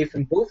style of play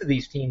from both of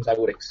these teams, I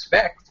would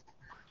expect.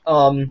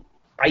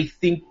 I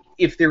think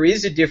if there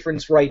is a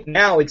difference right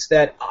now, it's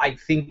that I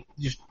think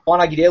just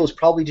Juan Agudelo is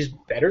probably just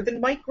better than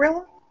Mike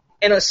Grella.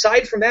 And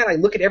aside from that, I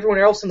look at everyone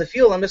else in the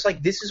field, I'm just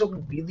like, this is a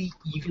really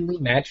evenly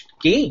matched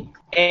game.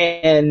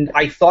 And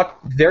I thought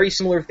very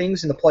similar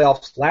things in the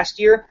playoffs last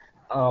year.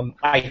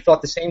 I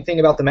thought the same thing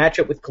about the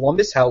matchup with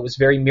Columbus, how it was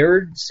very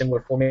mirrored,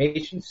 similar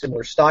formation,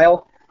 similar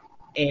style.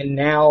 And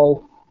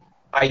now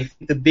I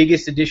think the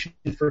biggest addition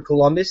for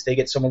Columbus, they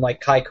get someone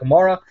like Kai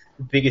Kamara.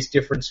 The biggest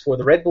difference for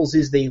the Red Bulls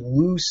is they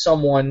lose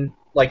someone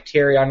like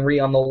Thierry Henry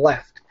on the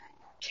left.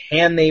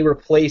 Can they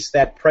replace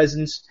that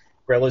presence?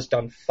 Grella's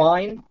done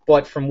fine,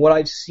 but from what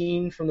I've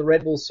seen from the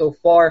Red Bulls so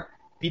far,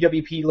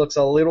 BWP looks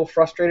a little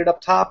frustrated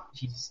up top.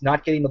 He's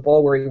not getting the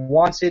ball where he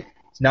wants it.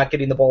 He's not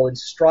getting the ball in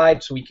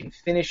stride so he can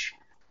finish.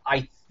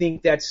 I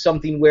think that's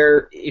something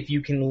where if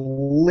you can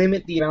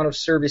limit the amount of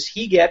service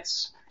he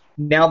gets,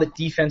 now that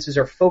defenses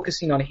are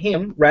focusing on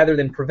him rather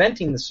than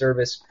preventing the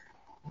service,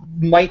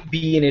 might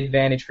be an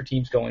advantage for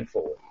teams going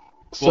forward.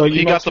 So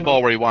he got the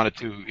ball where he wanted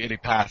to, and he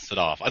passed it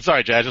off. I'm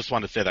sorry, Jay, I just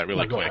wanted to say that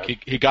really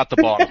quick. He got the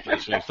ball on the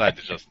finishing side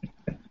to just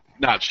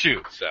not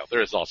shoot, so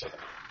there is also that.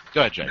 Go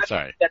ahead, Jay,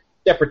 sorry. That's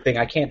a separate thing.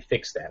 I can't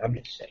fix that. I'm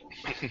just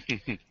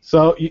saying.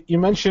 So you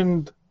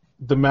mentioned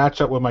the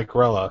matchup with Mike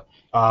Grella,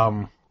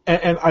 and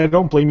I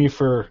don't blame you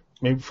for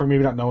maybe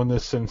not knowing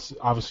this since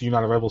obviously you're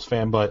not a Rebels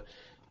fan, but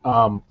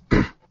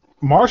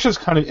Marsh has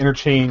kind of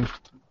interchanged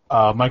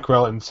Mike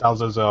Grella and Sal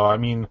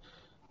Zizzo.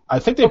 I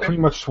think they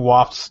pretty much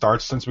swapped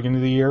starts since the beginning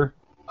of the year.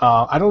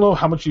 I don't know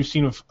how much you've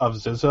seen of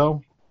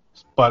Zizzo,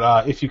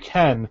 but if you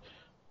can,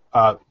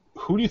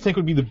 who do you think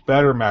would be the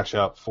better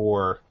matchup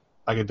for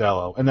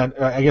Agudelo? And then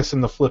I guess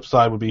in the flip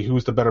side would be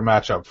who's the better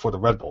matchup for the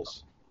Red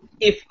Bulls?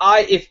 If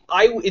I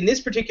in this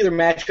particular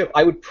matchup,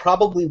 I would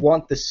probably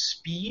want the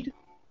speed.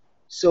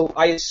 So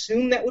I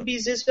assume that would be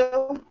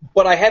Zizzo,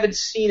 but I haven't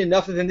seen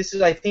enough of him.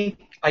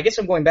 I guess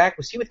I'm going back.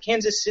 Was he with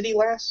Kansas City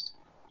last?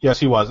 Yes,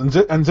 he was. And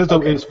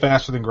Zizzo is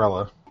faster than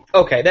Grella.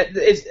 Okay,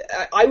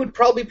 I would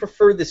probably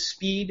prefer the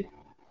speed,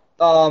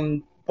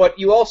 but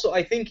you also,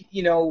 I think,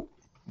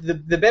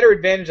 the better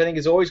advantage, I think,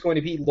 is always going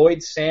to be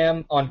Lloyd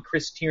Sam on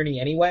Chris Tierney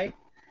anyway.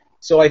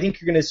 So I think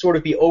you're going to sort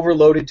of be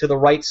overloaded to the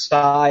right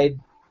side,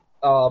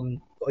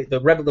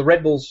 the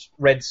Red Bulls'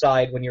 red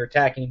side when you're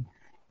attacking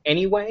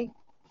anyway.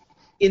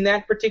 In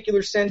that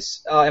particular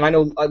sense, and I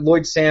know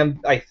Lloyd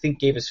Sam, I think,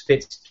 gave us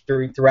fits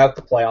throughout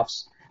the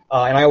playoffs,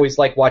 and I always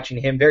like watching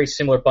him. Very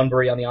similar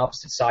Bunbury on the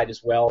opposite side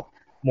as well.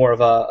 More of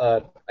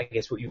I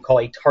guess what you call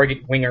a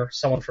target winger.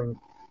 Someone from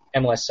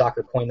MLS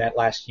Soccer coined that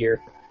last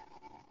year.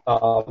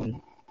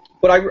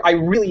 But I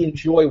really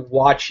enjoy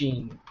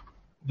watching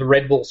the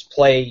Red Bulls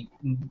play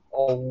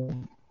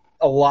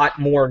a lot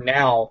more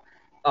now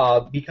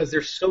because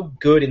they're so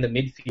good in the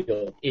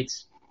midfield.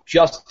 It's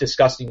just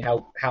disgusting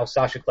how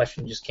Sasha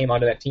Kljestan just came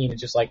onto that team and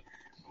just like,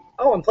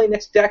 oh, I'm playing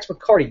next to Dax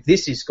McCarty.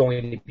 This is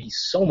going to be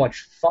so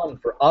much fun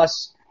for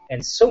us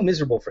and so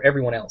miserable for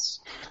everyone else.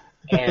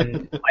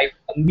 And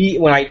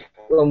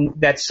when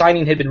that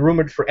signing had been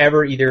rumored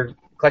forever, either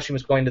Kljestan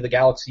was going to the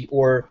Galaxy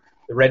or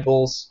the Red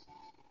Bulls,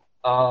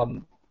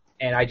 and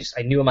I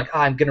knew I'm like,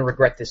 I'm going to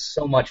regret this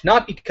so much.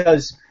 Not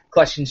because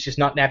Kljestan's just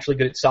not naturally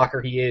good at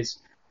soccer, he is,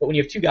 but when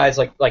you have two guys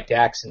like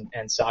Dax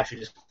and Sasha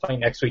just playing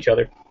next to each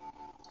other,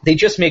 they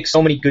just make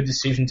so many good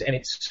decisions, and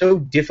it's so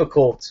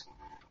difficult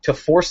to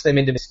force them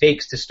into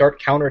mistakes to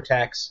start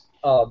counterattacks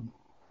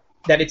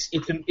that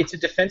it's a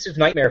defensive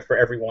nightmare for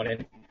everyone.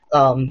 And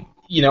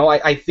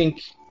I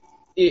think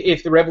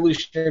if the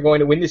Revolution are going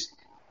to win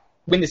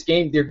this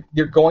game,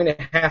 they're going to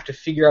have to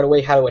figure out a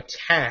way how to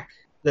attack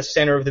the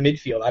center of the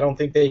midfield. I don't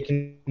think they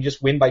can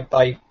just win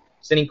by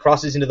sending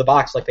crosses into the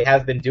box like they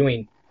have been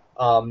doing,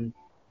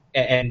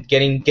 and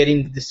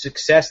getting the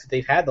success that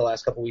they've had the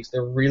last couple of weeks.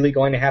 They're really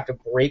going to have to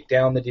break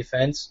down the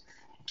defense,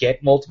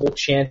 get multiple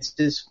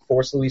chances,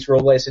 force Luis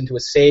Robles into a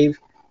save,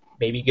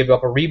 maybe give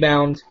up a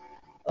rebound.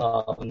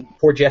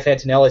 Poor Jeff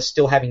Antonella is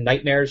still having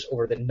nightmares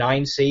over the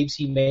 9 saves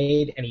he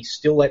made, and he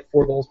still let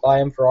 4 goals by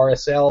him for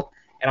RSL.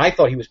 And I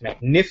thought he was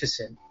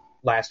magnificent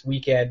last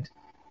weekend.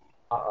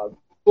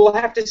 We'll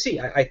have to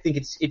see. I think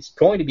it's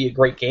going to be a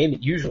great game.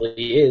 It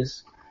usually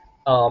is.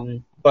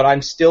 But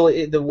I'm still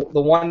the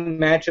one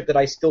matchup that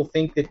I still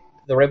think that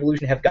the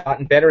Revolution have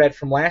gotten better at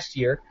from last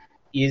year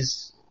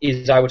is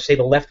I would say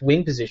the left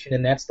wing position,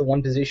 and that's the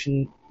one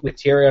position with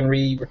Thierry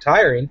Henry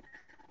retiring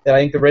that I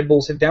think the Red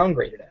Bulls have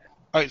downgraded at.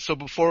 All right, so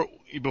before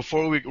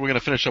we're going to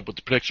finish up with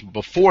the prediction,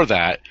 before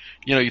that,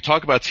 you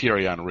talk about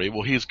Thierry Henry.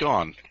 Well, he's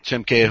gone.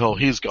 Tim Cahill,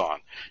 he's gone.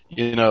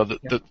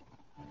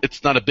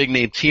 It's not a big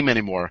name team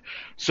anymore.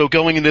 So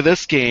going into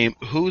this game,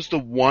 who's the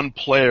one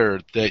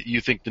player that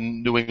you think the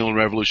New England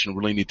Revolution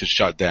really need to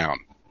shut down?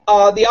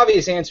 The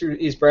obvious answer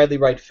is Bradley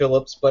Wright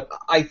Phillips, but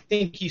I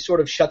think he sort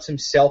of shuts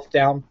himself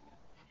down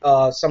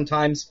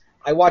sometimes.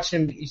 I watched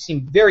him. He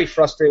seemed very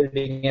frustrated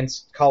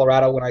against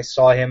Colorado when I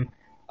saw him.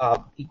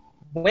 He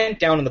went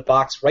down in the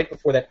box right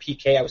before that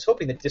PK. I was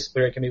hoping the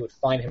disciplinary committee would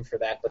fine him for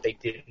that, but they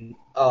didn't.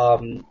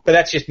 But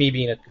that's just me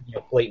being a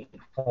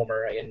blatant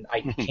homer, and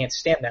I can't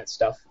stand that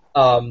stuff.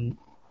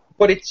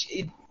 But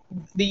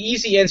the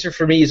easy answer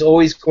for me is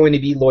always going to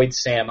be Lloyd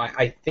Sam.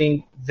 I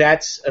think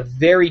that's a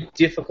very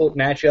difficult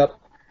matchup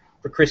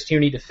for Chris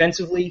Tierney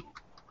defensively.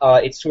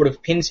 It sort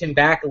of pins him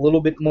back a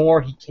little bit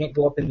more. He can't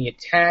go up in the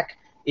attack.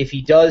 If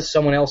he does,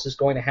 someone else is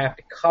going to have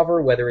to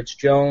cover, whether it's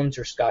Jones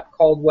or Scott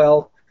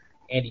Caldwell,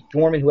 Andy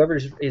Dorman, whoever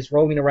is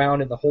roaming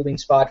around in the holding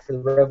spot for the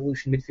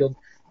Revolution midfield.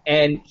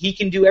 And he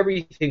can do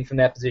everything from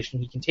that position.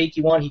 He can take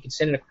you on. He can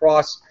send it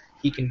across.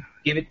 He can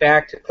give it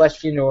back to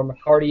Kljestan or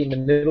McCarty in the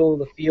middle of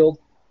the field.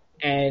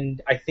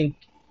 And I think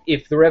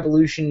if the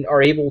Revolution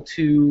are able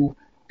to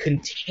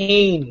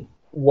contain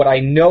what I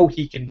know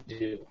he can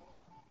do,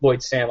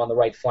 Lloyd Sam on the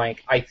right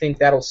flank, I think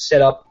that'll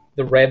set up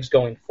the Revs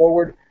going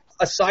forward.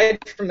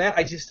 Aside from that,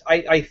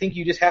 I think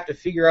you just have to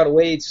figure out a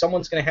way.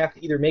 Someone's going to have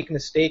to either make a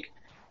mistake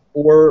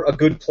or a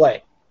good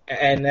play.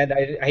 And then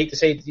I hate to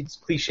say it's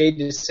cliched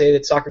to say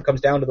that soccer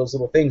comes down to those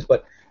little things,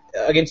 but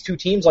against two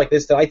teams like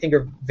this that I think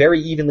are very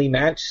evenly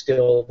matched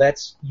still,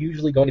 that's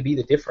usually going to be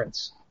the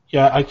difference.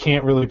 Yeah, I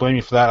can't really blame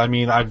you for that. I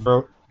mean, I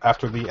wrote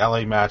after the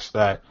LA match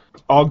that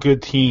all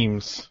good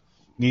teams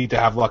need to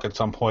have luck at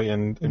some point,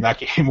 and that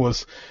game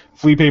was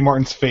Felipe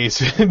Martin's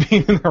face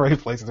being in the right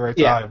place at the right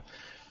time.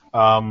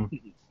 All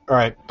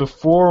right,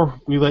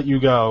 before we let you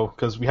go,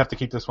 because we have to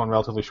keep this one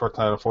relatively short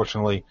tonight,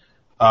 unfortunately.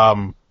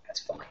 That's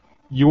fine.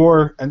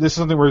 And this is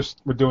something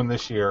we're doing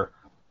this year,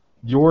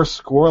 your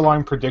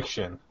scoreline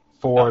prediction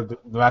for the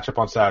matchup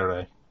on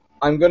Saturday.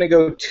 I'm going to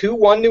go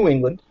 2-1 New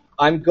England.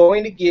 I'm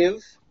going to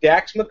give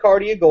Dax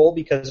McCarty a goal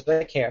because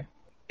I can.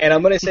 And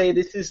I'm going to say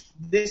this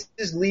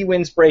is Lee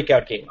Wynn's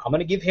breakout game. I'm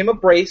going to give him a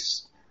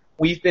brace.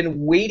 We've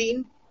been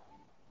waiting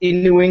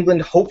in New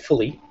England,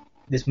 hopefully.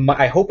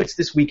 I hope it's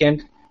this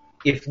weekend.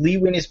 If Lee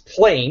Wynn is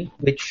playing,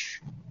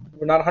 which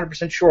we're not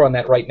 100% sure on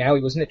that right now.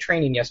 He wasn't at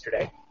training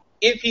yesterday.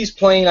 If he's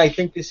playing, I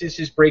think this is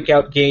his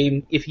breakout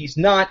game. If he's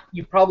not,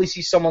 you probably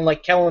see someone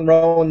like Kellen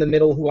Rowe in the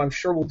middle, who I'm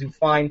sure will do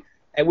fine,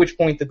 at which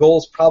point the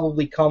goals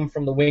probably come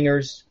from the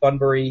wingers,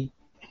 Bunbury,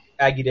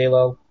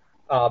 Agudelo,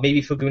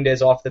 maybe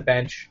Fagundes off the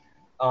bench.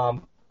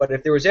 But But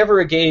if there was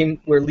ever a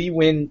game where Lee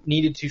Nguyen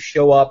needed to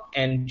show up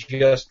and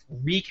just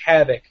wreak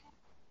havoc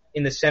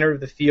in the center of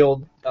the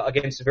field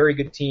against a very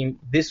good team,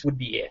 this would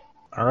be it.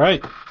 All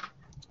right.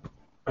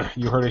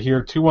 You heard it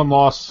here. 2-1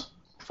 loss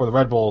for the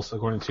Red Bulls,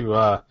 according to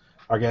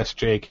our guest,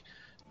 Jake.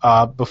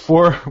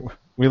 Before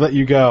we let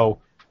you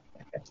go,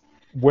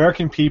 where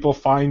can people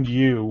find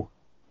you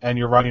and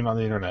your writing on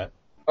the internet?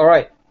 All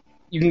right.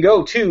 You can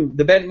go to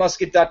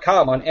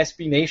thebentmusket.com on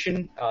SB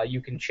Nation.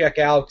 You can check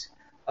out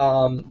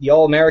the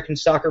All-American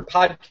Soccer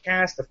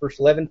podcast, the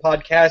First 11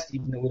 podcast,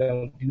 even though we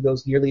don't do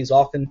those nearly as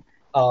often.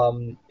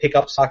 Pick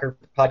up Soccer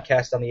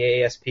podcast on the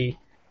AASP.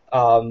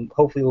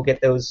 Hopefully we'll get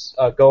those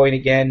going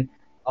again.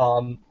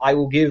 I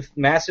will give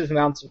massive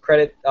amounts of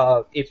credit.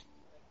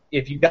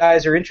 If you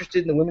guys are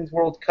interested in the Women's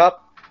World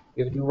Cup,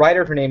 we have a new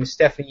writer. Her name is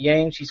Stephanie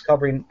Yang. She's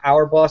covering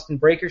our Boston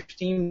Breakers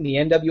team, the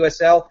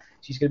NWSL.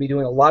 She's going to be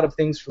doing a lot of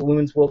things for the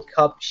Women's World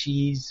Cup.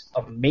 She's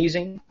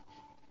amazing.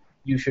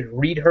 You should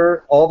read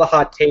her, all the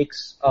hot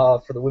takes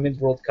for the Women's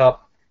World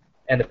Cup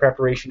and the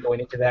preparation going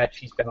into that.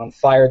 She's been on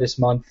fire this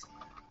month,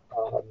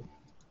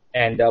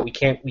 and we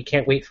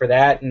can't wait for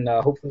that. And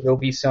hopefully there'll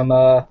be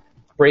some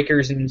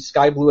Breakers and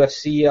Sky Blue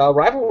FC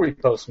rivalry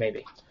posts,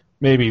 maybe.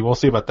 Maybe we'll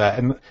see about that.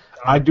 And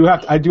I do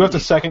have to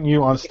second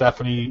you on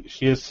Stephanie.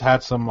 She has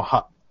had some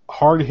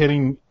hard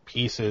hitting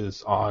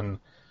pieces on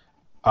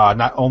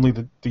not only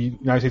the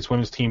United States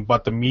women's team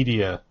but the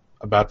media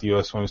about the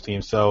U.S. women's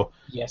team. So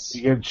yes, if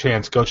you get a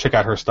chance, go check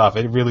out her stuff.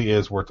 It really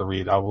is worth the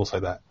read. I will say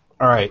that.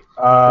 All right,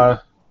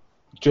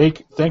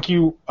 Jake, thank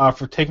you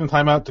for taking the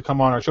time out to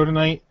come on our show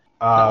tonight.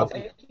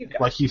 Thank you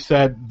guys. Like you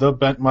said,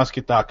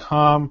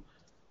 thebentmusket.com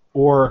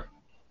or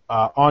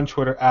on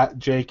Twitter at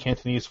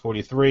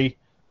jcantonese43.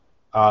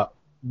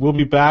 We'll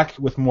be back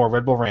with more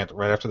Red Bull Rant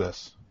right after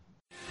this.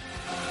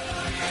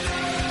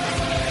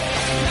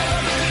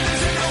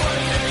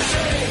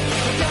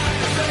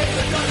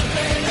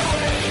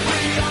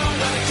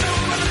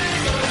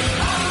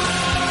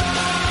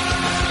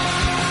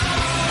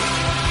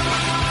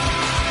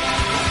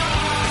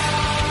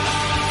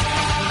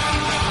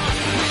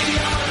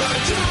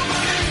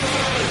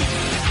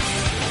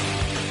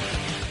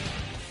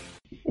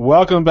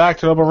 Welcome back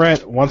to Double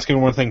Rant. Once again, I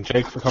want to thank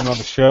Jake for coming on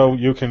the show.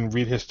 You can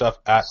read his stuff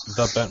at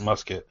The Bent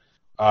Musket.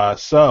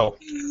 So,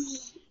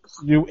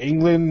 New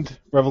England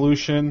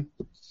Revolution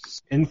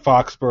in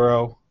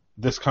Foxborough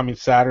this coming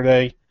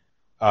Saturday,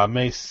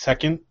 May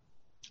 2nd,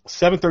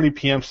 7:30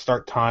 p.m.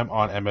 start time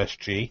on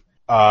MSG.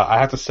 I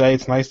have to say,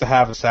 it's nice to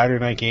have a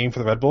Saturday night game for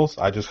the Red Bulls.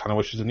 I just kind of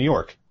wish it was in New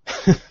York.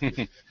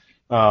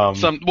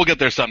 We'll get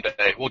there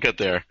someday. We'll get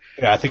there.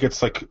 Yeah, I think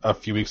it's like a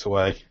few weeks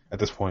away at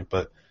this point,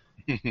 but...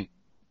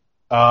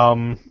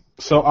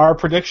 So our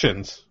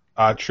predictions.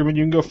 Truman,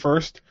 you can go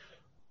first.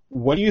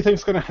 What do you think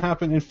is going to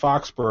happen in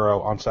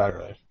Foxborough on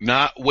Saturday?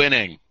 Not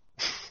winning.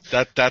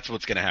 That's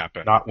what's going to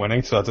happen. Not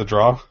winning, so that's a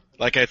draw?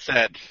 Like I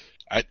said,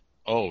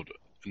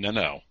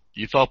 no.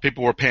 You thought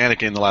people were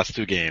panicking the last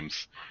two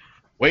games.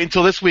 Wait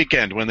until this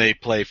weekend when they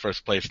play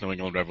first place New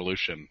England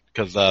Revolution,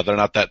 because they're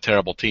not that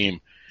terrible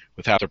team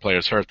with half their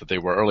players hurt that they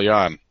were early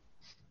on,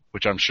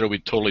 which I'm sure we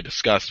totally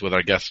discussed with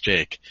our guest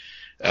Jake.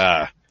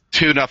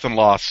 2-0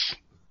 loss.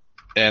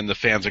 And the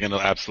fans are going to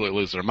absolutely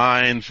lose their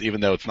minds,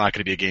 even though it's not going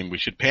to be a game we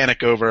should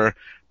panic over.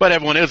 But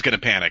everyone is going to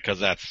panic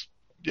because that's,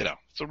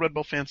 so Red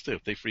Bull fans do.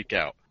 They freak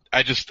out.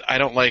 I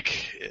don't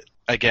like,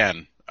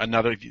 again,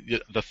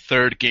 the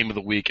third game of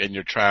the week and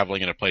you're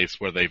traveling in a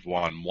place where they've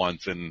won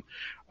once in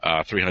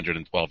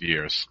 312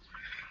 years.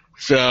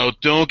 So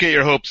don't get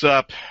your hopes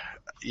up.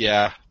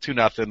 Yeah,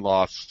 2-0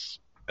 loss.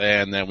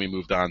 And then we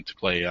moved on to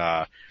play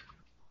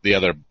the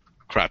other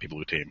crappy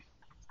blue team.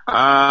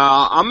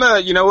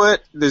 You know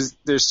what?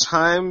 There's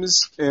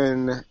times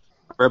in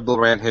Red Bull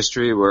Rant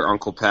history where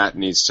Uncle Pat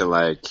needs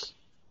to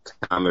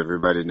calm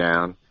everybody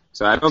down.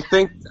 So don't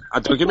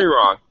get me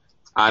wrong,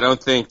 I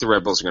don't think the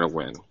Red Bulls are going to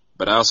win,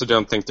 but I also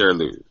don't think they're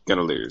going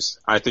to lose.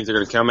 I think they're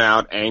going to come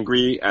out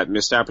angry at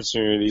missed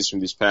opportunities from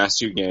these past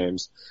two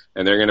games,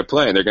 and they're going to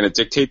play, and they're going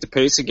to dictate the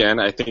pace again.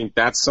 I think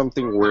that's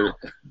something we're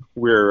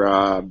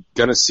going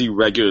to see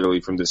regularly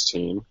from this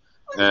team.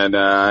 And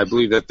I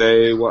believe that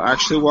they will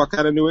actually walk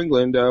out of New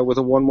England with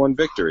a 1-1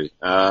 victory.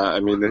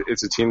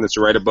 It's a team that's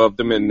right above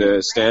them in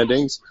the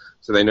standings,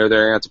 so they know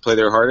they're going to have to play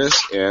their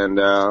hardest. And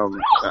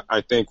I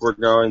think we're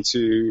going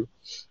to,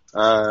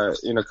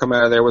 come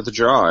out of there with a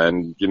draw.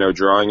 And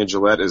drawing in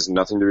Gillette is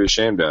nothing to be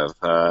ashamed of.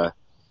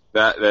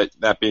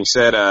 That being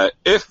said,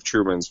 if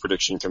Truman's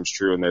prediction comes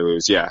true and they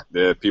lose,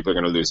 the people are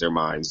going to lose their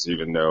minds,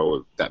 even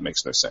though that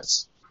makes no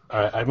sense.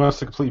 All right, I must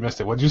have completely missed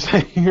it. What did you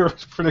say your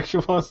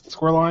prediction was? The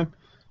scoreline?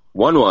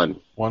 1-1.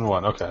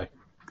 1-1, okay.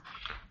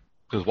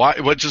 Because why?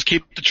 Just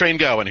keep the train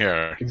going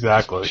here.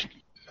 Exactly.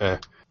 Yeah.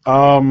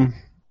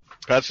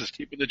 That's just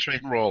keeping the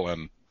train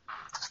rolling.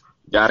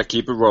 Gotta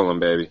keep it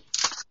rolling, baby.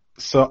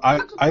 So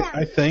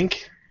I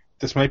think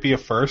this might be a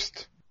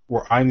first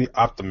where I'm the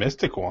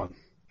optimistic one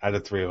out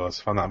of the three of us,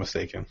 if I'm not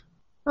mistaken.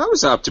 I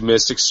was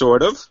optimistic,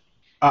 sort of.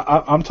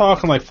 I'm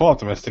talking full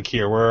optimistic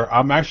here, where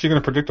I'm actually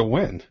going to predict a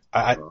win.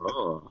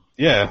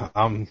 Yeah,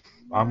 I'm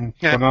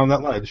going on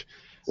that ledge.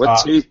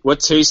 What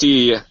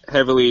tasty,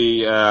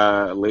 heavily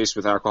laced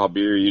with alcohol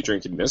beer are you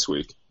drinking this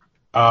week?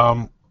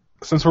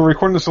 Since we're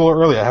recording this a little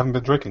early, I haven't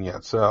been drinking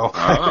yet, so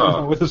I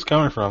don't know where this is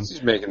coming from.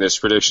 He's making this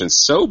prediction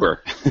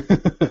sober.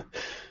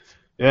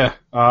 Yeah.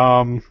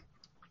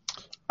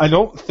 I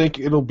don't think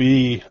it'll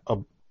be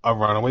a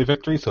runaway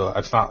victory, so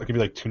it's not going to be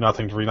like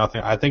 2-0,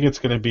 3-0. I think it's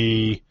going to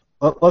be,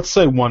 let's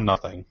say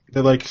 1-0.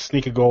 They like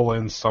sneak a goal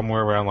in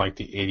somewhere around like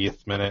the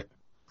 80th minute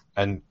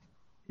and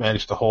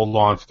manage to hold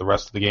on for the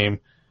rest of the game.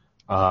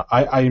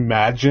 I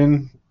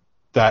imagine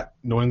that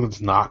New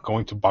England's not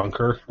going to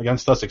bunker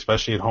against us,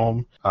 especially at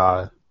home.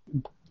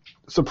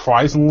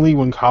 Surprisingly,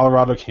 when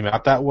Colorado came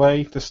out that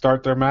way to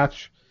start their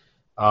match,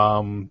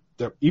 even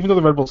though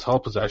the Red Bulls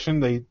held possession,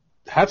 they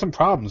had some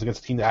problems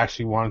against a team that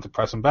actually wanted to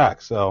press them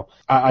back. So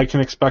I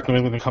can expect New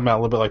England to come out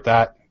a little bit like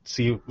that,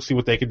 see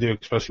what they can do,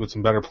 especially with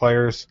some better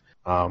players.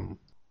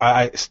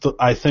 I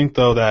think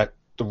though that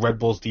the Red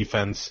Bulls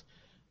defense,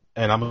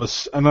 and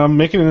I'm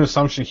making an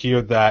assumption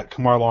here that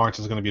Kemar Lawrence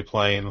is going to be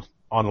playing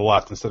on the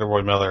left instead of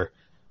Roy Miller.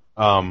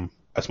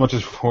 As much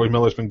as Roy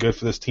Miller's been good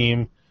for this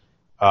team,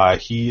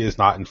 he is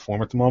not in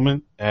form at the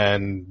moment,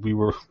 and we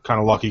were kind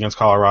of lucky against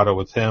Colorado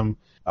with him.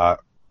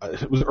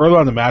 It was early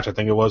on in the match, I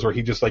think it was, where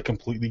he just like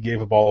completely gave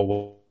the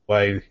ball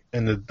away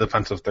in the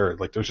defensive third.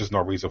 Like there's just no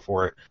reason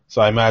for it.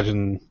 So I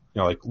imagine,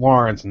 like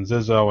Lawrence and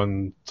Zizzo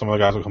and some of the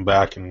guys will come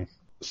back, and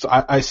so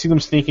I see them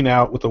sneaking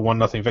out with a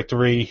 1-0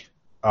 victory,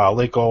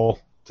 late goal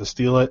to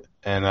steal it,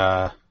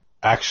 and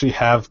actually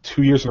have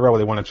 2 years in a row where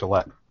they won at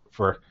Gillette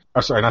it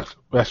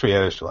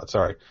is Gillette,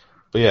 sorry.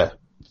 But yeah,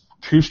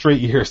 2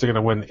 straight years they're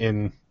going to win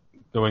in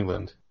New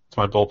England. It's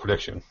my bold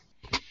prediction.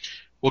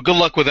 Well, good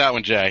luck with that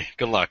one, Jay.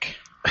 Good luck.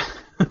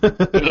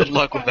 Good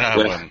luck with that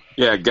one.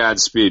 Yeah,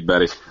 Godspeed,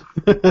 buddy.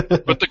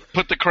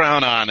 Put the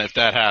crown on if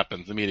that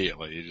happens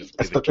immediately.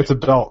 It's a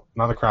belt,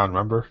 not a crown,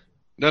 remember?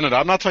 No,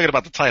 I'm not talking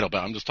about the title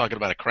belt. I'm just talking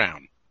about a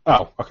crown.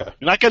 Oh, okay.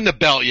 You're not getting the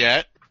belt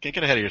yet. Can't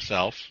get ahead of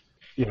yourself.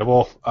 Yeah,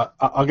 well,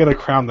 I'll get a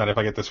crown then if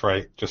I get this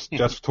right, just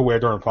to wear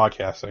during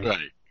podcasting.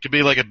 Right. Could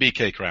be like a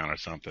BK crown or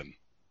something.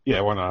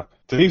 Yeah, why not?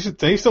 Do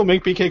they still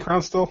make BK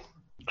crowns still?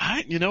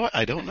 You know what?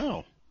 I don't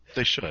know.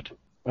 They should.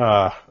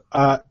 I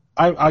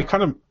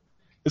kind of,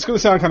 it's going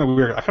to sound kind of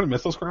weird. I kind of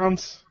miss those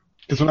crowns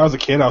because when I was a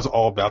kid, I was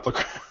all about the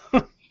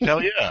crown.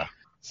 Hell yeah.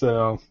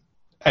 So,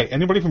 hey,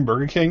 anybody from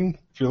Burger King,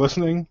 if you're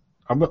listening,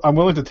 I'm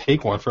willing to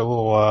take one for a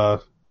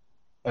little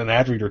an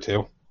ad read or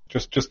two.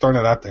 Just throwing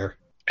it out there.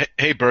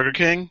 Hey, Burger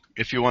King,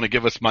 if you want to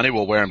give us money,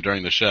 we'll wear them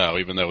during the show,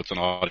 even though it's an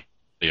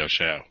audio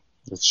show.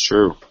 That's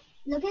true.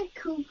 Look at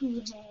Cuckoo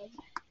Head.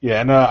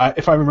 Yeah, and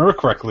if I remember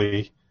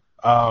correctly,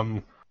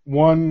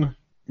 one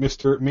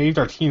Mr. Maeve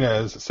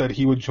Martinez said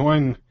he would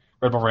join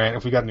Red Bull Rant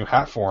if we got a new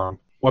hat for him.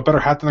 What better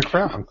hat than a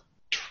crown?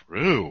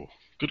 True.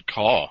 Good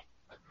call.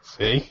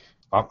 See?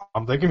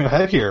 I'm thinking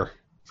ahead here.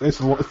 It's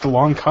the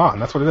long con.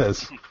 That's what it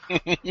is.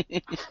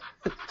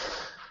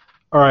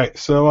 All right,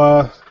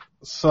 so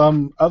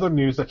some other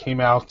news that came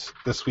out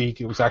this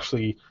week. It was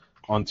actually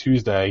on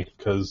Tuesday,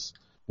 because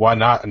why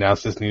not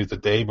announce this news the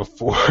day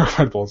before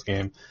Red Bulls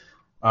game?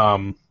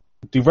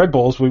 The Red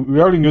Bulls, we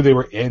already knew they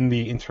were in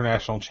the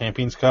International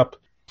Champions Cup,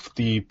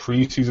 the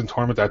preseason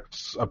tournament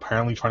that's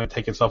apparently trying to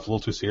take itself a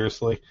little too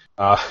seriously.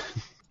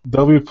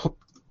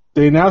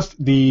 They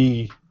announced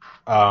the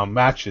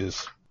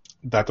matches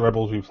that the Red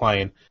Bulls will be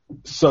playing.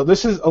 So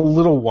this is a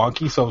little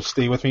wonky, so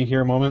stay with me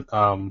here a moment.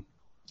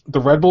 The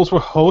Red Bulls will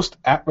host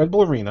at Red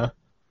Bull Arena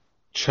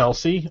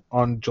Chelsea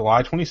on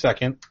July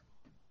 22nd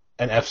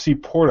and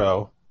FC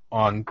Porto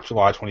on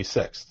July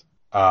 26th.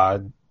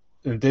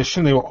 In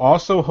addition, they will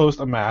also host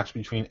a match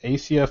between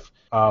ACF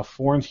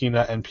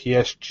Fiorentina and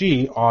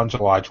PSG on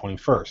July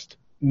 21st.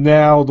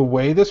 Now, the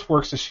way this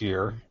works this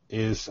year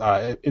is,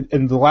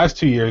 in the last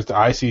 2 years, the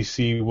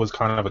ICC was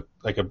kind of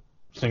like a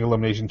single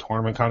elimination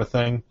tournament kind of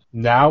thing.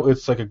 Now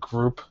it's like a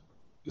group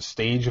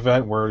stage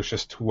event where it's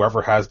just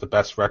whoever has the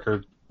best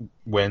record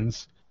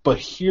wins. But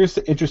here's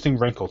the interesting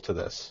wrinkle to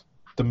this.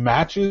 The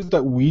matches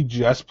that we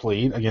just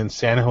played against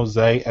San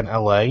Jose and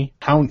LA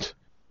count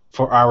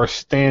for our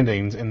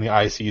standings in the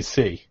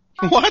ICC.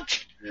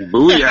 What?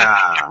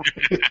 Booyah!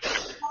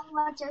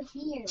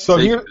 So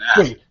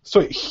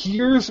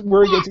here's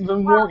where it gets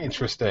even more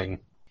interesting.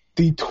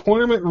 The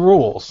tournament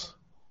rules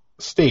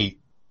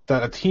state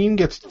that a team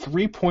gets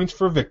 3 points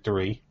for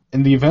victory.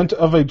 In the event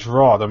of a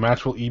draw, the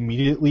match will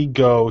immediately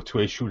go to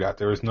a shootout.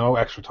 There is no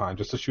extra time,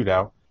 just a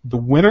shootout. The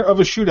winner of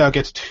a shootout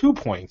gets 2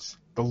 points.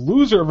 The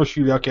loser of a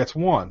shootout gets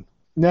 1.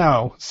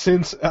 Now,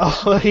 since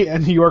LA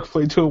and New York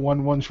played to a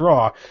 1-1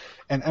 draw,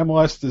 and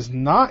MLS does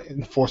not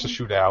enforce a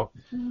shootout,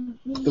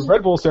 the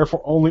Red Bulls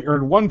therefore only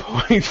earned 1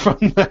 point from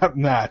that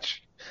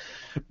match,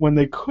 when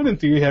they could, in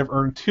theory, have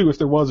earned 2 if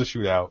there was a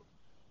shootout.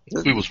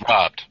 We was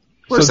robbed.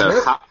 What is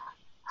that,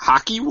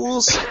 hockey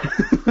rules?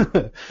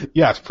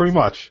 Yes, pretty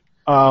much.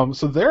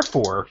 So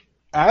therefore,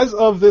 as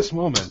of this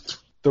moment,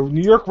 the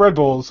New York Red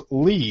Bulls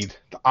lead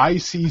the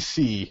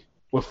ICC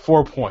with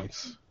 4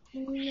 points.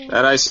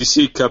 That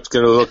ICC Cup's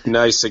going to look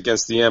nice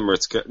against the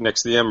Emirates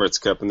next to the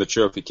Emirates Cup in the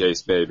trophy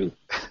case, baby.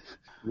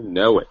 You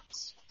know it.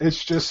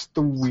 It's just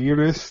the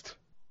weirdest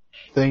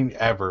thing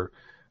ever.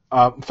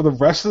 For the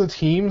rest of the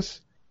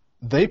teams,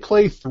 they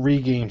play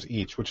 3 games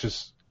each, which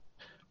is...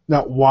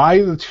 Now,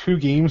 why the 2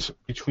 games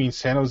between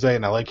San Jose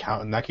and LA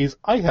count in that case,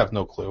 I have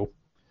no clue.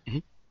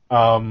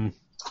 Mm-hmm.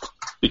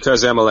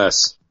 Because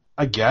MLS.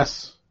 I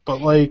guess.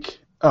 But, like...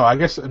 Oh, I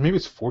guess maybe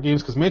it's 4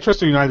 games, because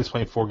Manchester United is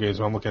playing 4 games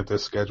when I'm looking at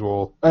this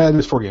schedule. It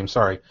is 4 games,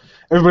 sorry.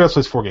 Everybody else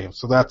plays 4 games,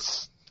 so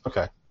that's...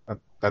 Okay,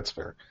 that's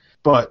fair.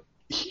 But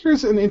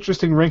here's an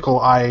interesting wrinkle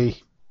I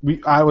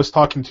was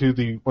talking to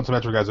the Once a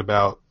Metro guys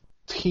about.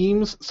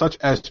 Teams such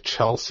as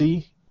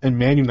Chelsea and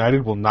Man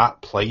United will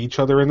not play each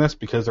other in this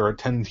because there are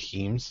 10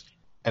 teams,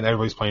 and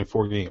everybody's playing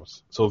 4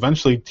 games. So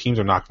eventually, teams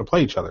are not going to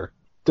play each other.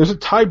 There's a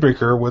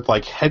tiebreaker with,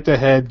 like,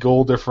 head-to-head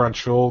goal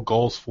differential,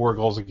 goals for,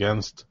 goals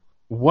against.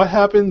 What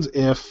happens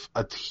if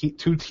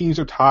 2 teams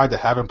are tied that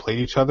haven't played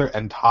each other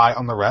and tie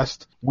on the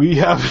rest? We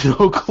have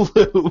no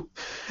clue.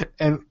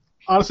 And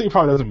honestly, it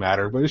probably doesn't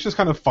matter, but it's just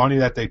kind of funny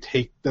that they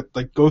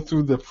go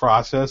through the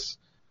process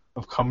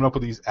of coming up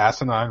with these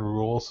asinine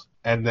rules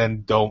and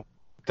then don't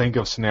think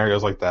of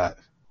scenarios like that.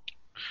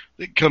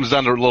 It comes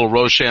down to a little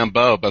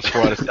Rochambeau, best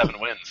 4 out of 7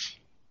 wins.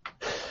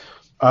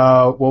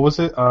 What was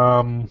it?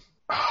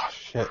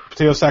 Shit.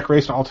 Potato sack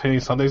race on alternating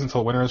Sundays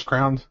until winner is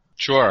crowned?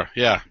 Sure,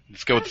 yeah.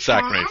 Let's go with the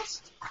sack race.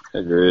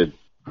 Agreed.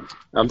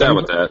 I'm down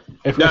with that.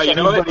 If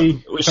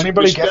anybody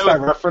gets that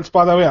reference,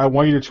 by the way, I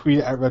want you to tweet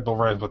at Red Bull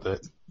Reds with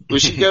it. We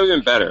should go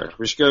even better.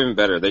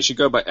 They should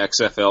go by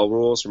XFL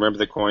rules. Remember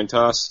the coin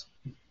toss?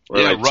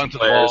 Where, yeah, run to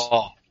the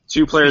ball.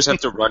 2 players have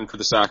to run for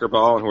the soccer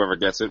ball, and whoever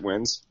gets it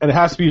wins. And it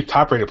has to be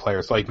top-rated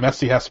players. Like,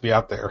 Messi has to be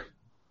out there.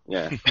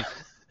 Yeah.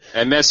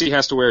 And Messi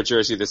has to wear a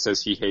jersey that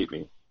says, "He hate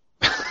me."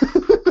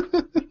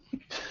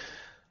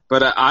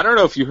 But I don't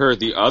know if you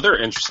heard the other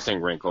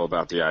interesting wrinkle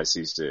about the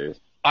ICC.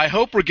 I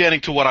hope we're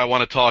getting to what I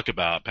want to talk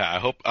about,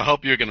 Pat. I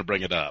hope you're going to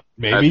bring it up.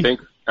 Maybe.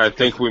 I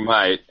think we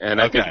might,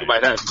 and I think we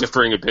might have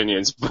differing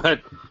opinions.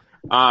 But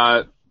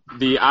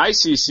the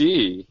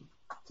ICC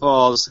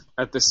falls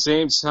at the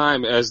same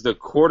time as the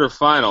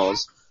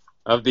quarterfinals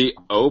of the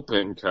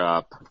Open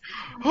Cup.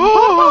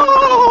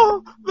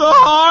 Oh, the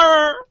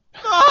horror! The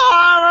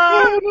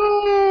horror!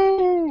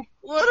 Oh, no.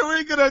 What are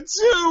we gonna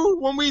do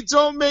when we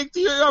don't make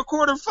the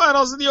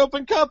quarterfinals of the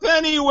Open Cup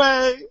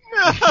anyway?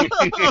 No!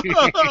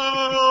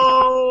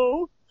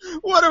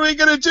 What are we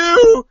gonna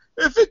do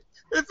if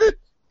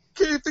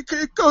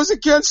it goes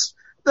against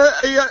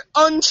the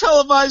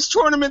untelevised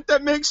tournament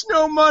that makes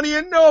no money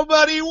and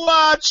nobody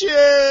watches?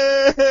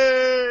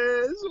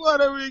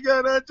 What are we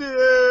gonna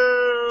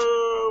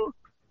do?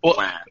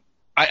 Well,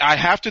 I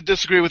have to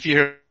disagree with you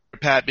here,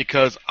 Pat,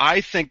 because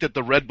I think that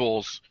the Red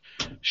Bulls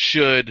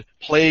should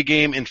play a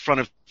game in front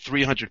of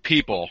 300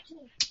 people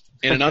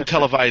in an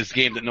untelevised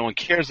game that no one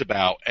cares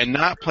about, and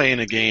not playing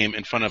a game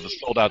in front of a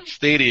sold-out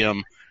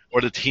stadium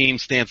where the team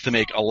stands to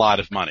make a lot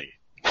of money.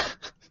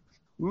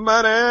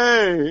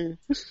 Money!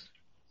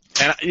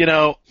 And, you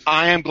know,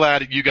 I am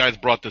glad you guys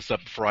brought this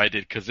up before I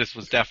did, because this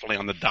was definitely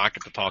on the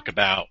docket to talk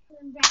about.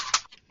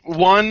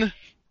 1,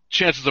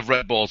 chances of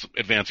Red Bulls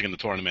advancing in the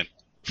tournament,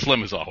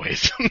 slim as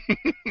always.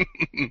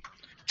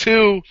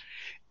 2,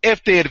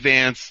 if they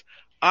advance,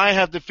 I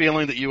have the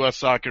feeling that U.S.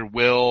 Soccer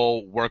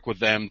will work with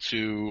them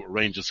to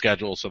arrange a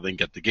schedule so they can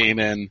get the game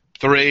in.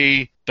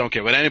 3, don't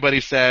care what anybody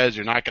says.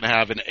 You're not going to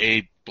have an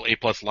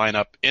A-plus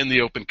lineup in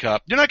the Open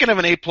Cup. You're not going to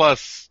have an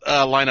A-plus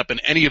lineup in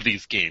any of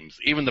these games,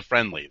 even the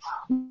friendlies.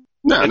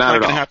 No, not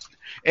at all.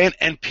 Happen.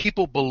 And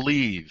people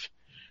believe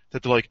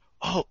that they're like,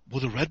 oh,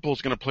 well, the Red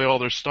Bulls going to play all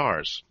their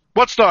stars.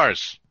 What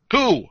stars?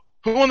 Who?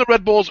 Who on the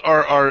Red Bulls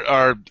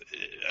are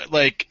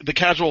like the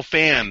casual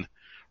fan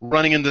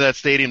running into that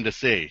stadium to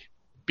see?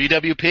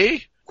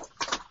 BWP?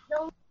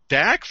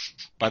 Dax?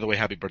 By the way,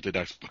 happy birthday,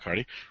 Dax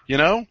McCarty. You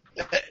know?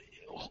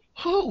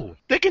 Who?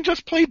 They can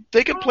just play,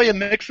 they can play a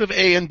mix of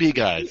A and B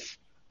guys.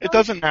 It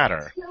doesn't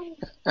matter.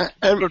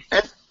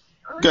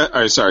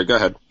 Sorry, go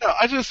ahead. No,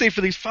 I was going to say,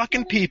 for these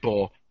fucking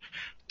people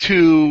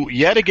to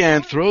yet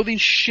again throw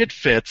these shit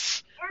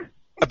fits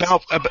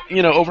about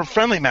over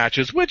friendly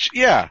matches, which,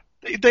 yeah,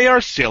 they are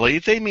silly.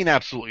 They mean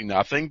absolutely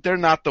nothing. They're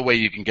not the way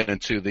you can get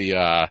into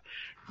the,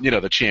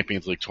 the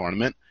Champions League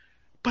tournament.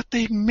 But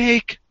they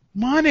make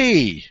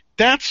money.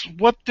 That's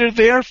what they're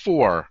there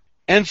for.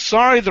 And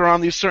sorry they're on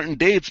these certain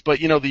dates, but,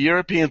 the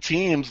European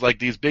teams, like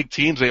these big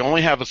teams, they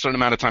only have a certain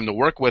amount of time to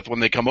work with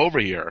when they come over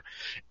here.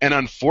 And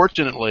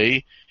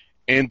unfortunately,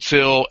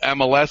 until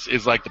MLS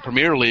is like the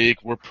Premier League,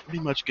 we're pretty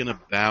much going to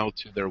bow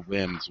to their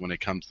whims when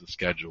it comes to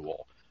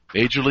schedule.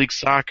 Major League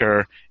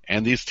Soccer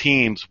and these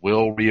teams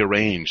will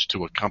rearrange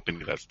to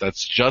accompany this.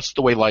 That's just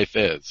the way life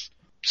is.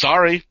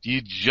 Sorry,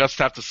 you just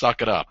have to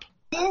suck it up.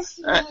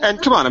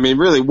 And come on, I mean,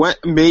 really,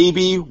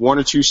 maybe 1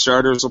 or 2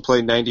 starters will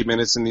play 90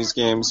 minutes in these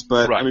games,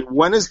 but right. I mean,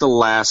 when is the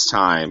last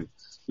time,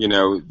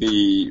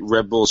 the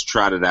Red Bulls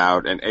trotted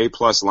out an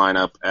A-plus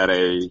lineup at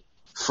a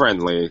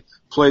friendly,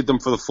 played them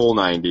for the full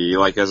 90,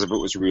 like as if it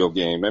was a real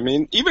game? I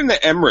mean, even the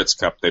Emirates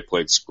Cup, they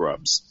played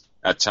scrubs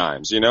at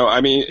times,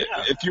 I mean,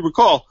 if you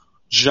recall,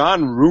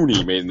 John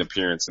Rooney made an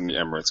appearance in the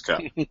Emirates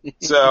Cup.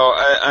 So,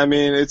 I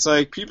mean, it's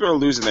like people are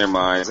losing their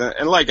minds.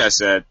 And like I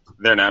said,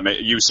 they're not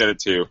you said it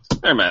too,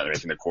 they're not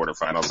making the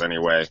quarterfinals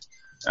anyway.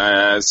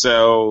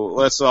 So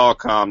let's all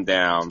calm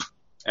down.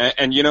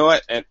 And you know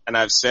what? And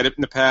I've said it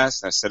in the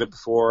past, and I've said it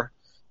before.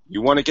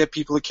 You want to get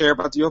people to care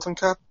about the Open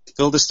Cup?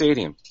 Fill the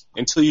stadium.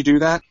 Until you do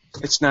that,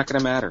 it's not going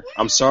to matter.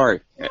 I'm sorry.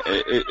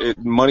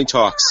 Money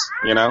talks,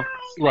 you know?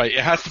 Right.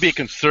 It has to be a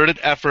concerted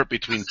effort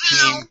between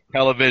team,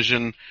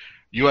 television,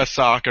 U.S.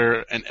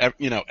 soccer, and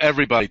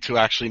everybody to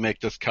actually make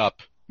this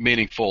cup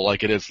meaningful,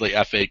 like it is the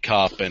FA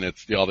Cup and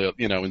it's all the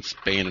in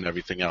Spain and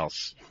everything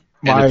else.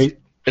 And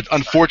it's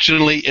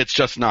unfortunately it's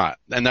just not,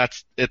 and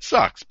it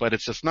sucks, but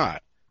it's just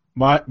not.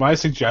 My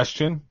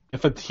suggestion: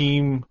 if a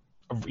team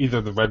of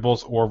either the Red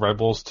Bulls or Red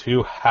Bulls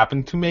 2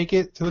 happen to make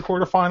it to the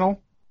quarterfinal,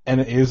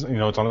 and it is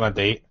it's on that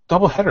date,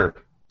 doubleheader.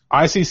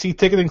 ICC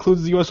ticket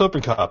includes the U.S.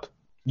 Open Cup.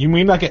 You're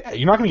not going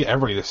to get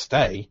everybody to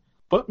stay,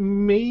 but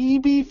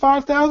maybe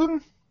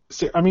 5,000.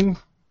 I mean,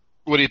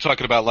 what are you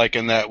talking about? Like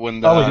in that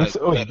when that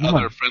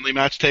other friendly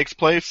match takes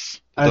place,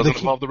 it doesn't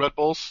involve the Red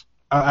Bulls.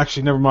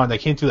 Actually, never mind. They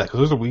can't do that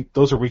because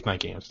those are weeknight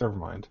games. Never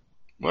mind.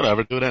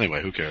 Whatever, do it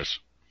anyway. Who cares?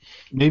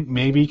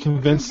 Maybe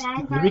convince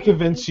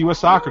U.S.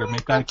 Soccer to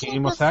make that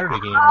game a Saturday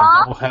game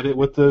and doublehead it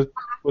with the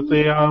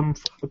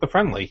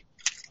friendly.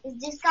 Is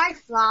this guy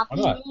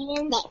floppy?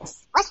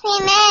 Next. Let's be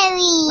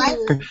merry.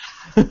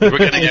 We're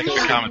getting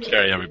extra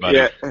commentary, everybody.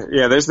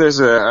 Yeah. There's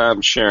I'm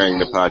sharing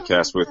the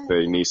podcast with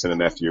a niece and a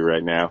nephew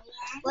right now.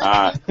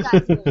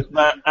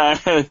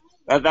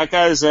 That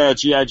guy's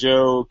G.I.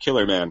 Joe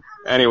Killer Man.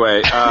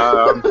 Anyway,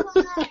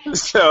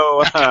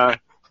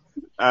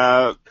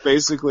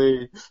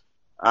 basically,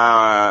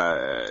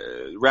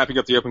 wrapping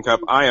up the Open Cup,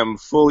 I am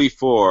fully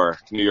for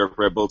New York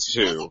Red Bull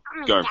 2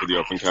 going for the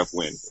Open Cup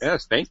win.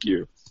 Yes, thank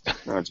you. Oh,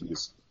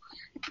 jeez.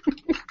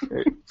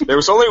 There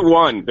was only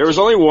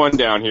one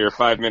down here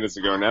 5 minutes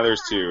ago. Now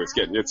there's two.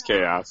 It's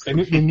chaos.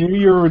 And you knew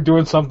you were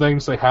doing something,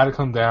 so they had to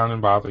come down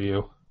and bother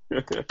you.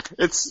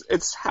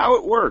 It's how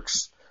it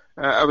works.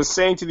 I was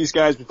saying to these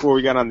guys before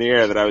we got on the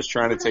air that I was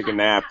trying to take a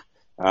nap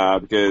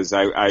because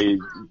I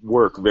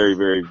work very,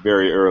 very,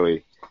 very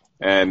early,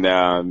 and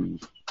and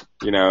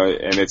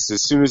it's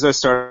as soon as I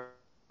started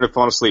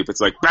falling asleep,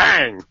 it's like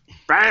bang,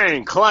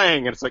 bang,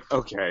 clang, and it's like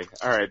okay,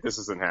 all right, this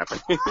isn't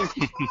happening.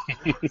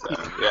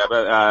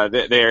 But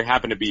they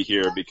happen to be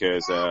here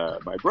because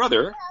my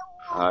brother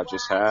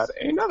just had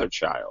another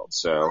child,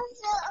 so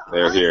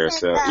they're here.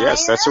 So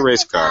yes, that's a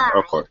race car.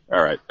 Of course.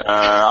 All right.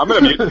 I'm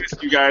gonna mute this.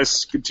 You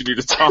guys continue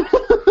to talk.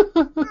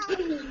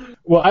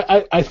 Well,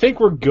 I think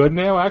we're good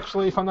now.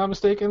 Actually, if I'm not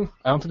mistaken,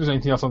 I don't think there's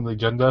anything else on the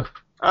agenda.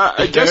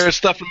 I guess there's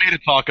stuff for me to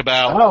talk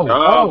about.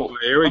 Oh,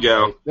 here we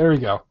go. There we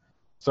go.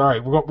 Sorry,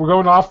 we're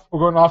going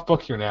off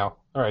book here now.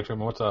 All right,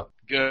 Truman, what's up?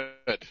 Good.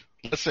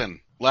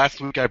 Listen, last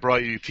week I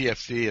brought you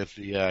TFC as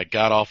the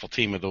god awful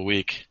team of the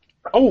week.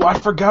 Oh, I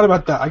forgot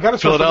about that. I got to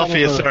start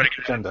Philadelphia.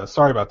 Agenda.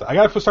 Sorry about that. I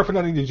got to start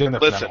putting that in the agenda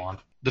from now on.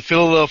 The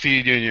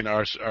Philadelphia Union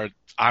are.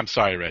 I'm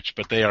sorry, Rich,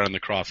 but they are in the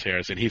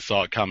crosshairs, and he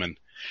saw it coming.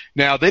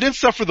 Now they didn't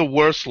suffer the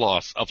worst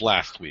loss of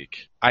last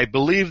week. I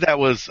believe that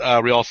was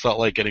Real Salt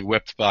Lake getting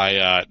whipped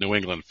by New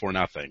England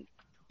 4-0.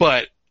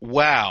 But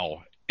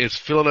wow, is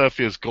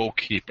Philadelphia's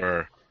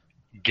goalkeeper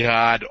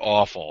god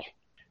awful?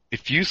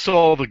 If you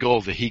saw the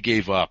goals that he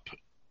gave up,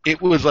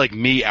 it was like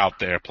me out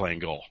there playing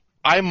goal.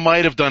 I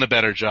might have done a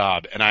better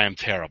job, and I am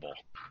terrible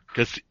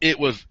because it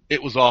was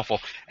awful.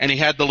 And he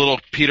had the little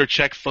Peter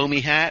Cech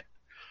foamy hat,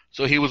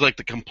 so he was like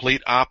the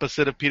complete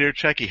opposite of Peter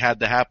Cech. He had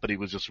the hat, but he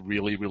was just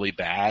really, really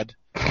bad.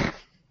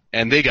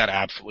 And they got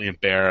absolutely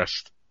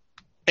embarrassed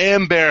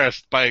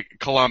by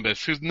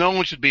Columbus, who no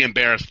one should be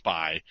embarrassed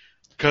by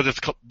because it's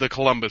the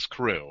Columbus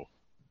Crew.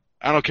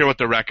 I don't care what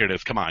the record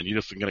is. Come on, you're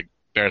just going to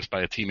embarrassed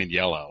by a team in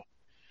yellow.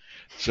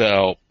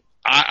 So.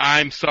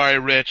 I'm sorry,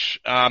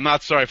 Rich. I'm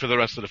not sorry for the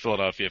rest of the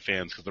Philadelphia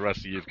fans because the rest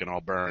of you can all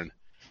burn.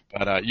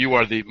 But you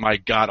are my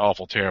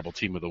god-awful, terrible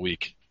team of the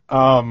week.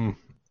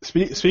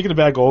 Speaking of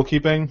bad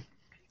goalkeeping,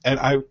 and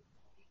I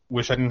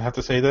wish I didn't have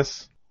to say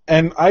this,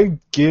 and I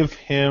give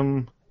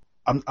him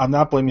 – I'm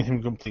not blaming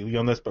him completely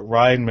on this, but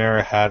Ryan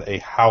Mara had a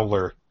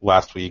howler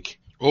last week.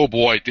 Oh,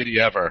 boy, did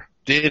he ever.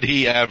 Did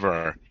he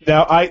ever.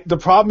 Now, the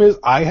problem is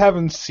I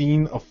haven't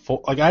seen a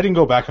full – like, I didn't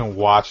go back and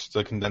watch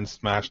the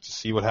condensed match to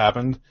see what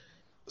happened.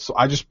 So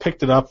I just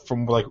picked it up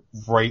from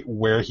right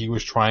where he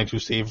was trying to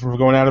save from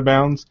going out of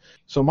bounds.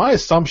 So my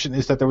assumption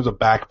is that there was a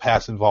back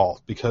pass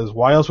involved because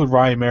why else would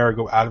Ryan Mara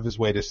go out of his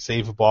way to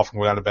save a ball from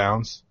going out of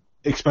bounds,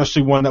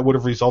 especially one that would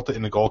have resulted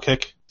in a goal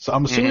kick? So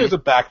I'm assuming there's a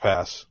back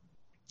pass,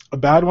 a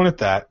bad one at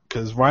that,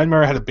 because Ryan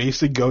Mara had to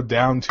basically go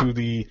down to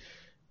the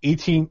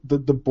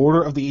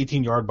border of the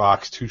 18-yard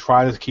box to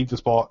try to keep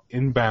this ball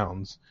in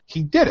bounds.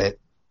 He did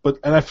it,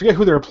 and I forget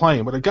who they were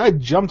playing, but a guy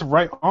jumped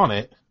right on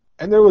it.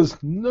 And there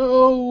was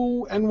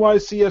no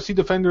NYCFC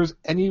defenders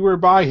anywhere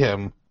by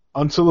him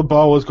until the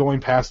ball was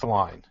going past the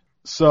line.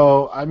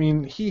 So, I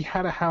mean, he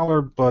had a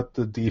howler, but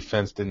the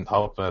defense didn't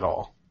help him at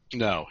all.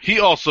 No, he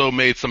also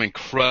made some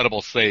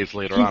incredible saves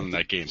later on in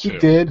that game too. He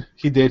did.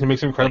 He made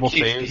some incredible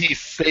saves. He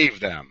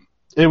saved them.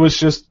 It was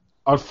just,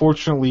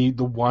 unfortunately,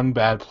 the one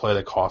bad play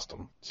that cost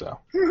him. So.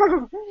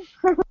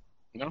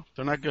 No,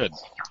 they're not good.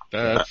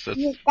 That's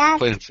plain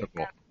and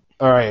simple.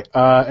 All right.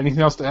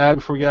 Anything else to add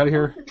before we get out of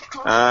here?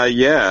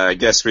 Yeah, I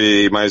guess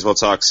we might as well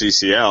talk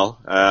CCL.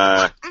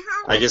 I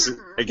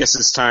guess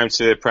it's time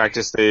to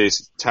practice the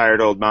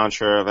tired old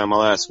mantra of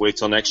MLS. Wait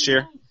till next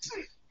year.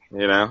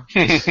 You know.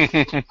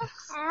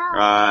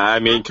 I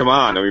mean, come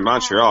on. I mean,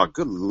 Montreal.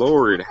 Good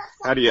Lord.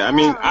 How do you? I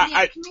mean,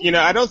 I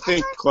don't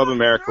think Club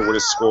America would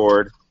have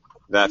scored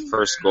that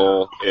first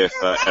goal if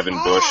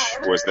Evan Bush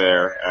was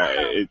there.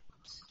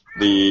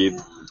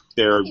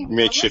 Their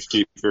makeshift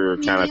keeper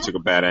kind of took a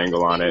bad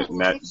angle on it,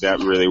 and that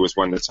really was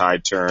when the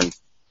tide turned.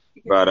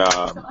 But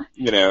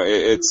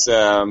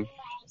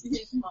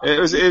it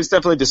was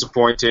definitely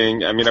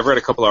disappointing. I mean, I've read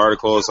a couple of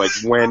articles like,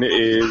 when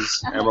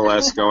is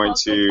MLS going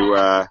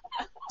to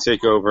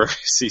take over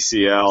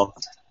CCL?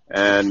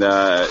 And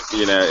and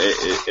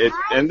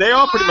they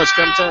all pretty much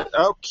come to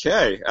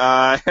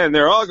and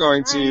they're all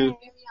going to.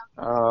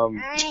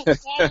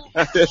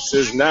 This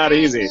is not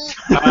easy.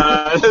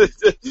 I'm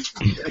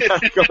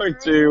going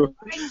to,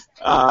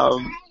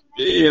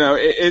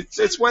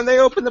 it's when they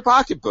open the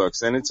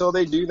pocketbooks, and until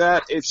they do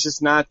that, it's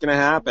just not going to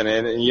happen.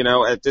 And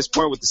at this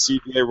point, with the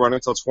CBA running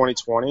until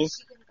 2020,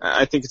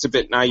 I think it's a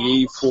bit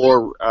naive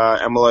for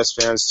MLS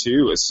fans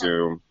to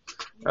assume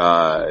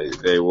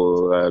they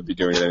will be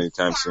doing it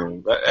anytime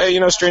soon. But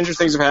stranger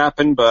things have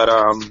happened. But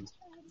I've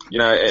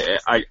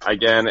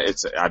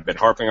been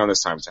harping on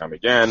this time and time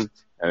again.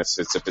 And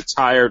it's a bit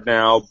tired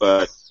now,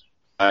 but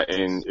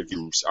and if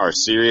you are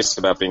serious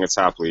about being a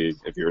top league,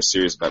 if you're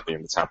serious about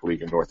being the top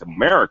league in North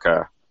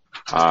America,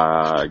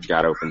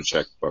 gotta open the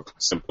checkbook.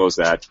 Simple as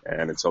that.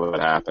 And until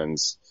that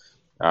happens,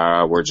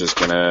 we're just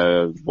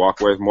gonna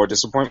walk away with more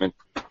disappointment.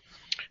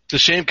 It's a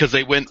shame because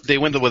they went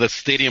with a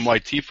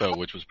stadium-wide tifo,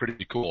 which was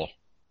pretty cool.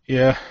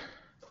 Yeah,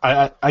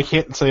 I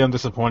can't say I'm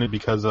disappointed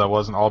because I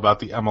wasn't all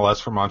about the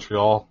MLS for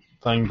Montreal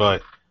thing,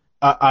 but.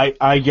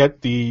 I get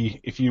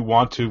if you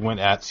want to win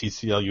at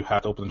CCL, you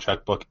have to open the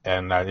checkbook,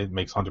 and that it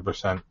makes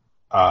 100%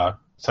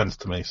 sense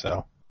to me.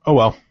 So, oh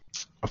well.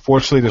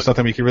 Unfortunately, there's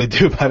nothing we can really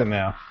do about it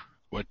now.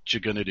 What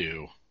you gonna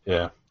do?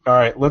 Yeah. All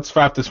right, let's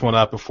wrap this one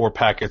up before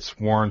Pat gets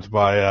warned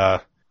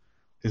by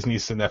his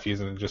nieces and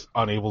nephews and just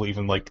unable to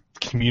even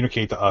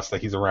communicate to us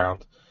that he's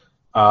around.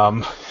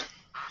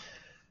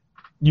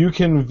 You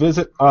can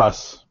visit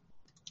us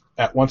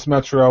at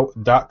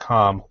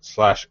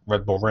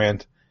oncemetro.com/Red Bull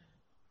Rant.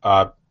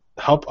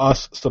 Help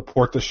us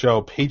support the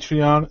show,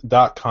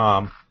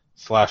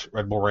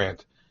 patreon.com/Red Bull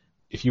Rant.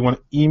 If you want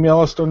to email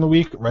us during the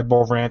week,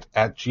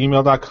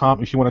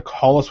 redbullrant@gmail.com. If you want to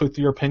call us with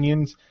your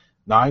opinions,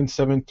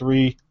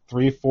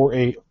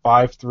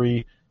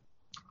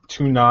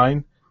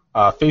 973-348-5329.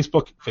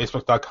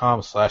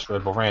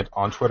 Facebook.com/Red Bull Rant.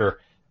 On Twitter,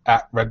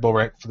 @Red Bull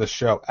Rant for the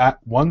show,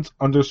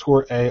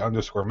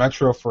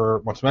 @1_A_Metro for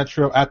Once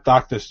Metro,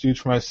 @Dr. Stooge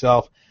for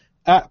myself,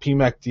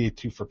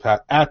 @PMacD2 for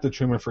Pat, @The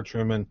Truman for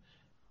Truman.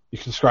 You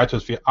can subscribe to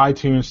us via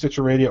iTunes,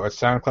 Stitcher Radio, at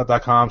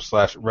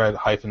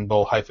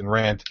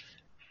soundcloud.com/red-bull-rant.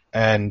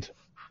 And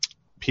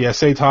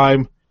PSA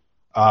time,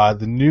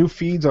 the new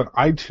feeds on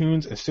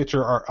iTunes and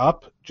Stitcher are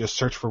up. Just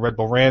search for Red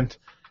Bull Rant.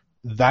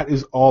 That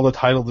is all the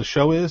title of the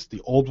show is.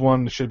 The old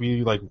one should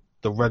be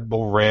the Red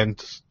Bull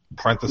Rant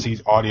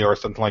or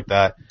something like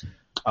that.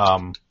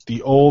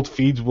 The old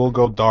feeds will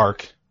go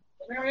dark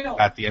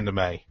at the end of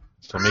May.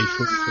 So make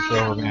sure you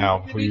switch over now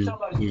before you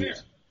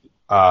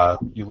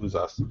lose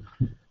us.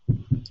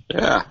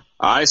 Yeah,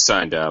 I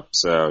signed up,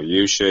 so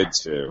you should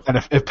too. And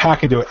if Pat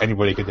can do it,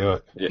 anybody can do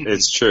it.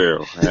 It's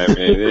true. I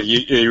mean,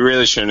 you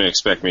really shouldn't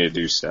expect me to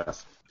do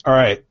stuff. All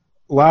right,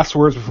 last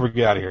words before we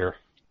get out of here.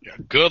 Yeah,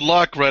 good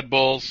luck, Red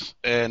Bulls,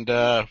 and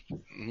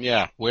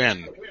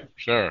win.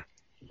 Sure.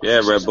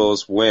 Yeah, Red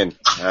Bulls, win.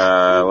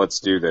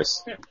 Let's do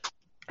this.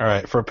 All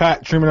right, for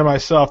Pat, Truman, and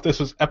myself, this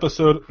was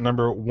episode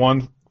number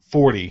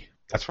 140.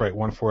 That's right,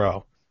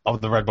 140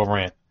 of the Red Bull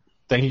Rant.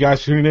 Thank you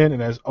guys for tuning in,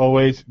 and as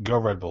always, go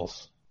Red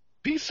Bulls.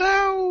 Peace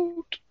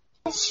out.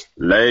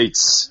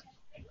 Lates.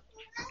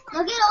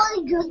 Look at all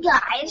the good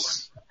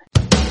guys.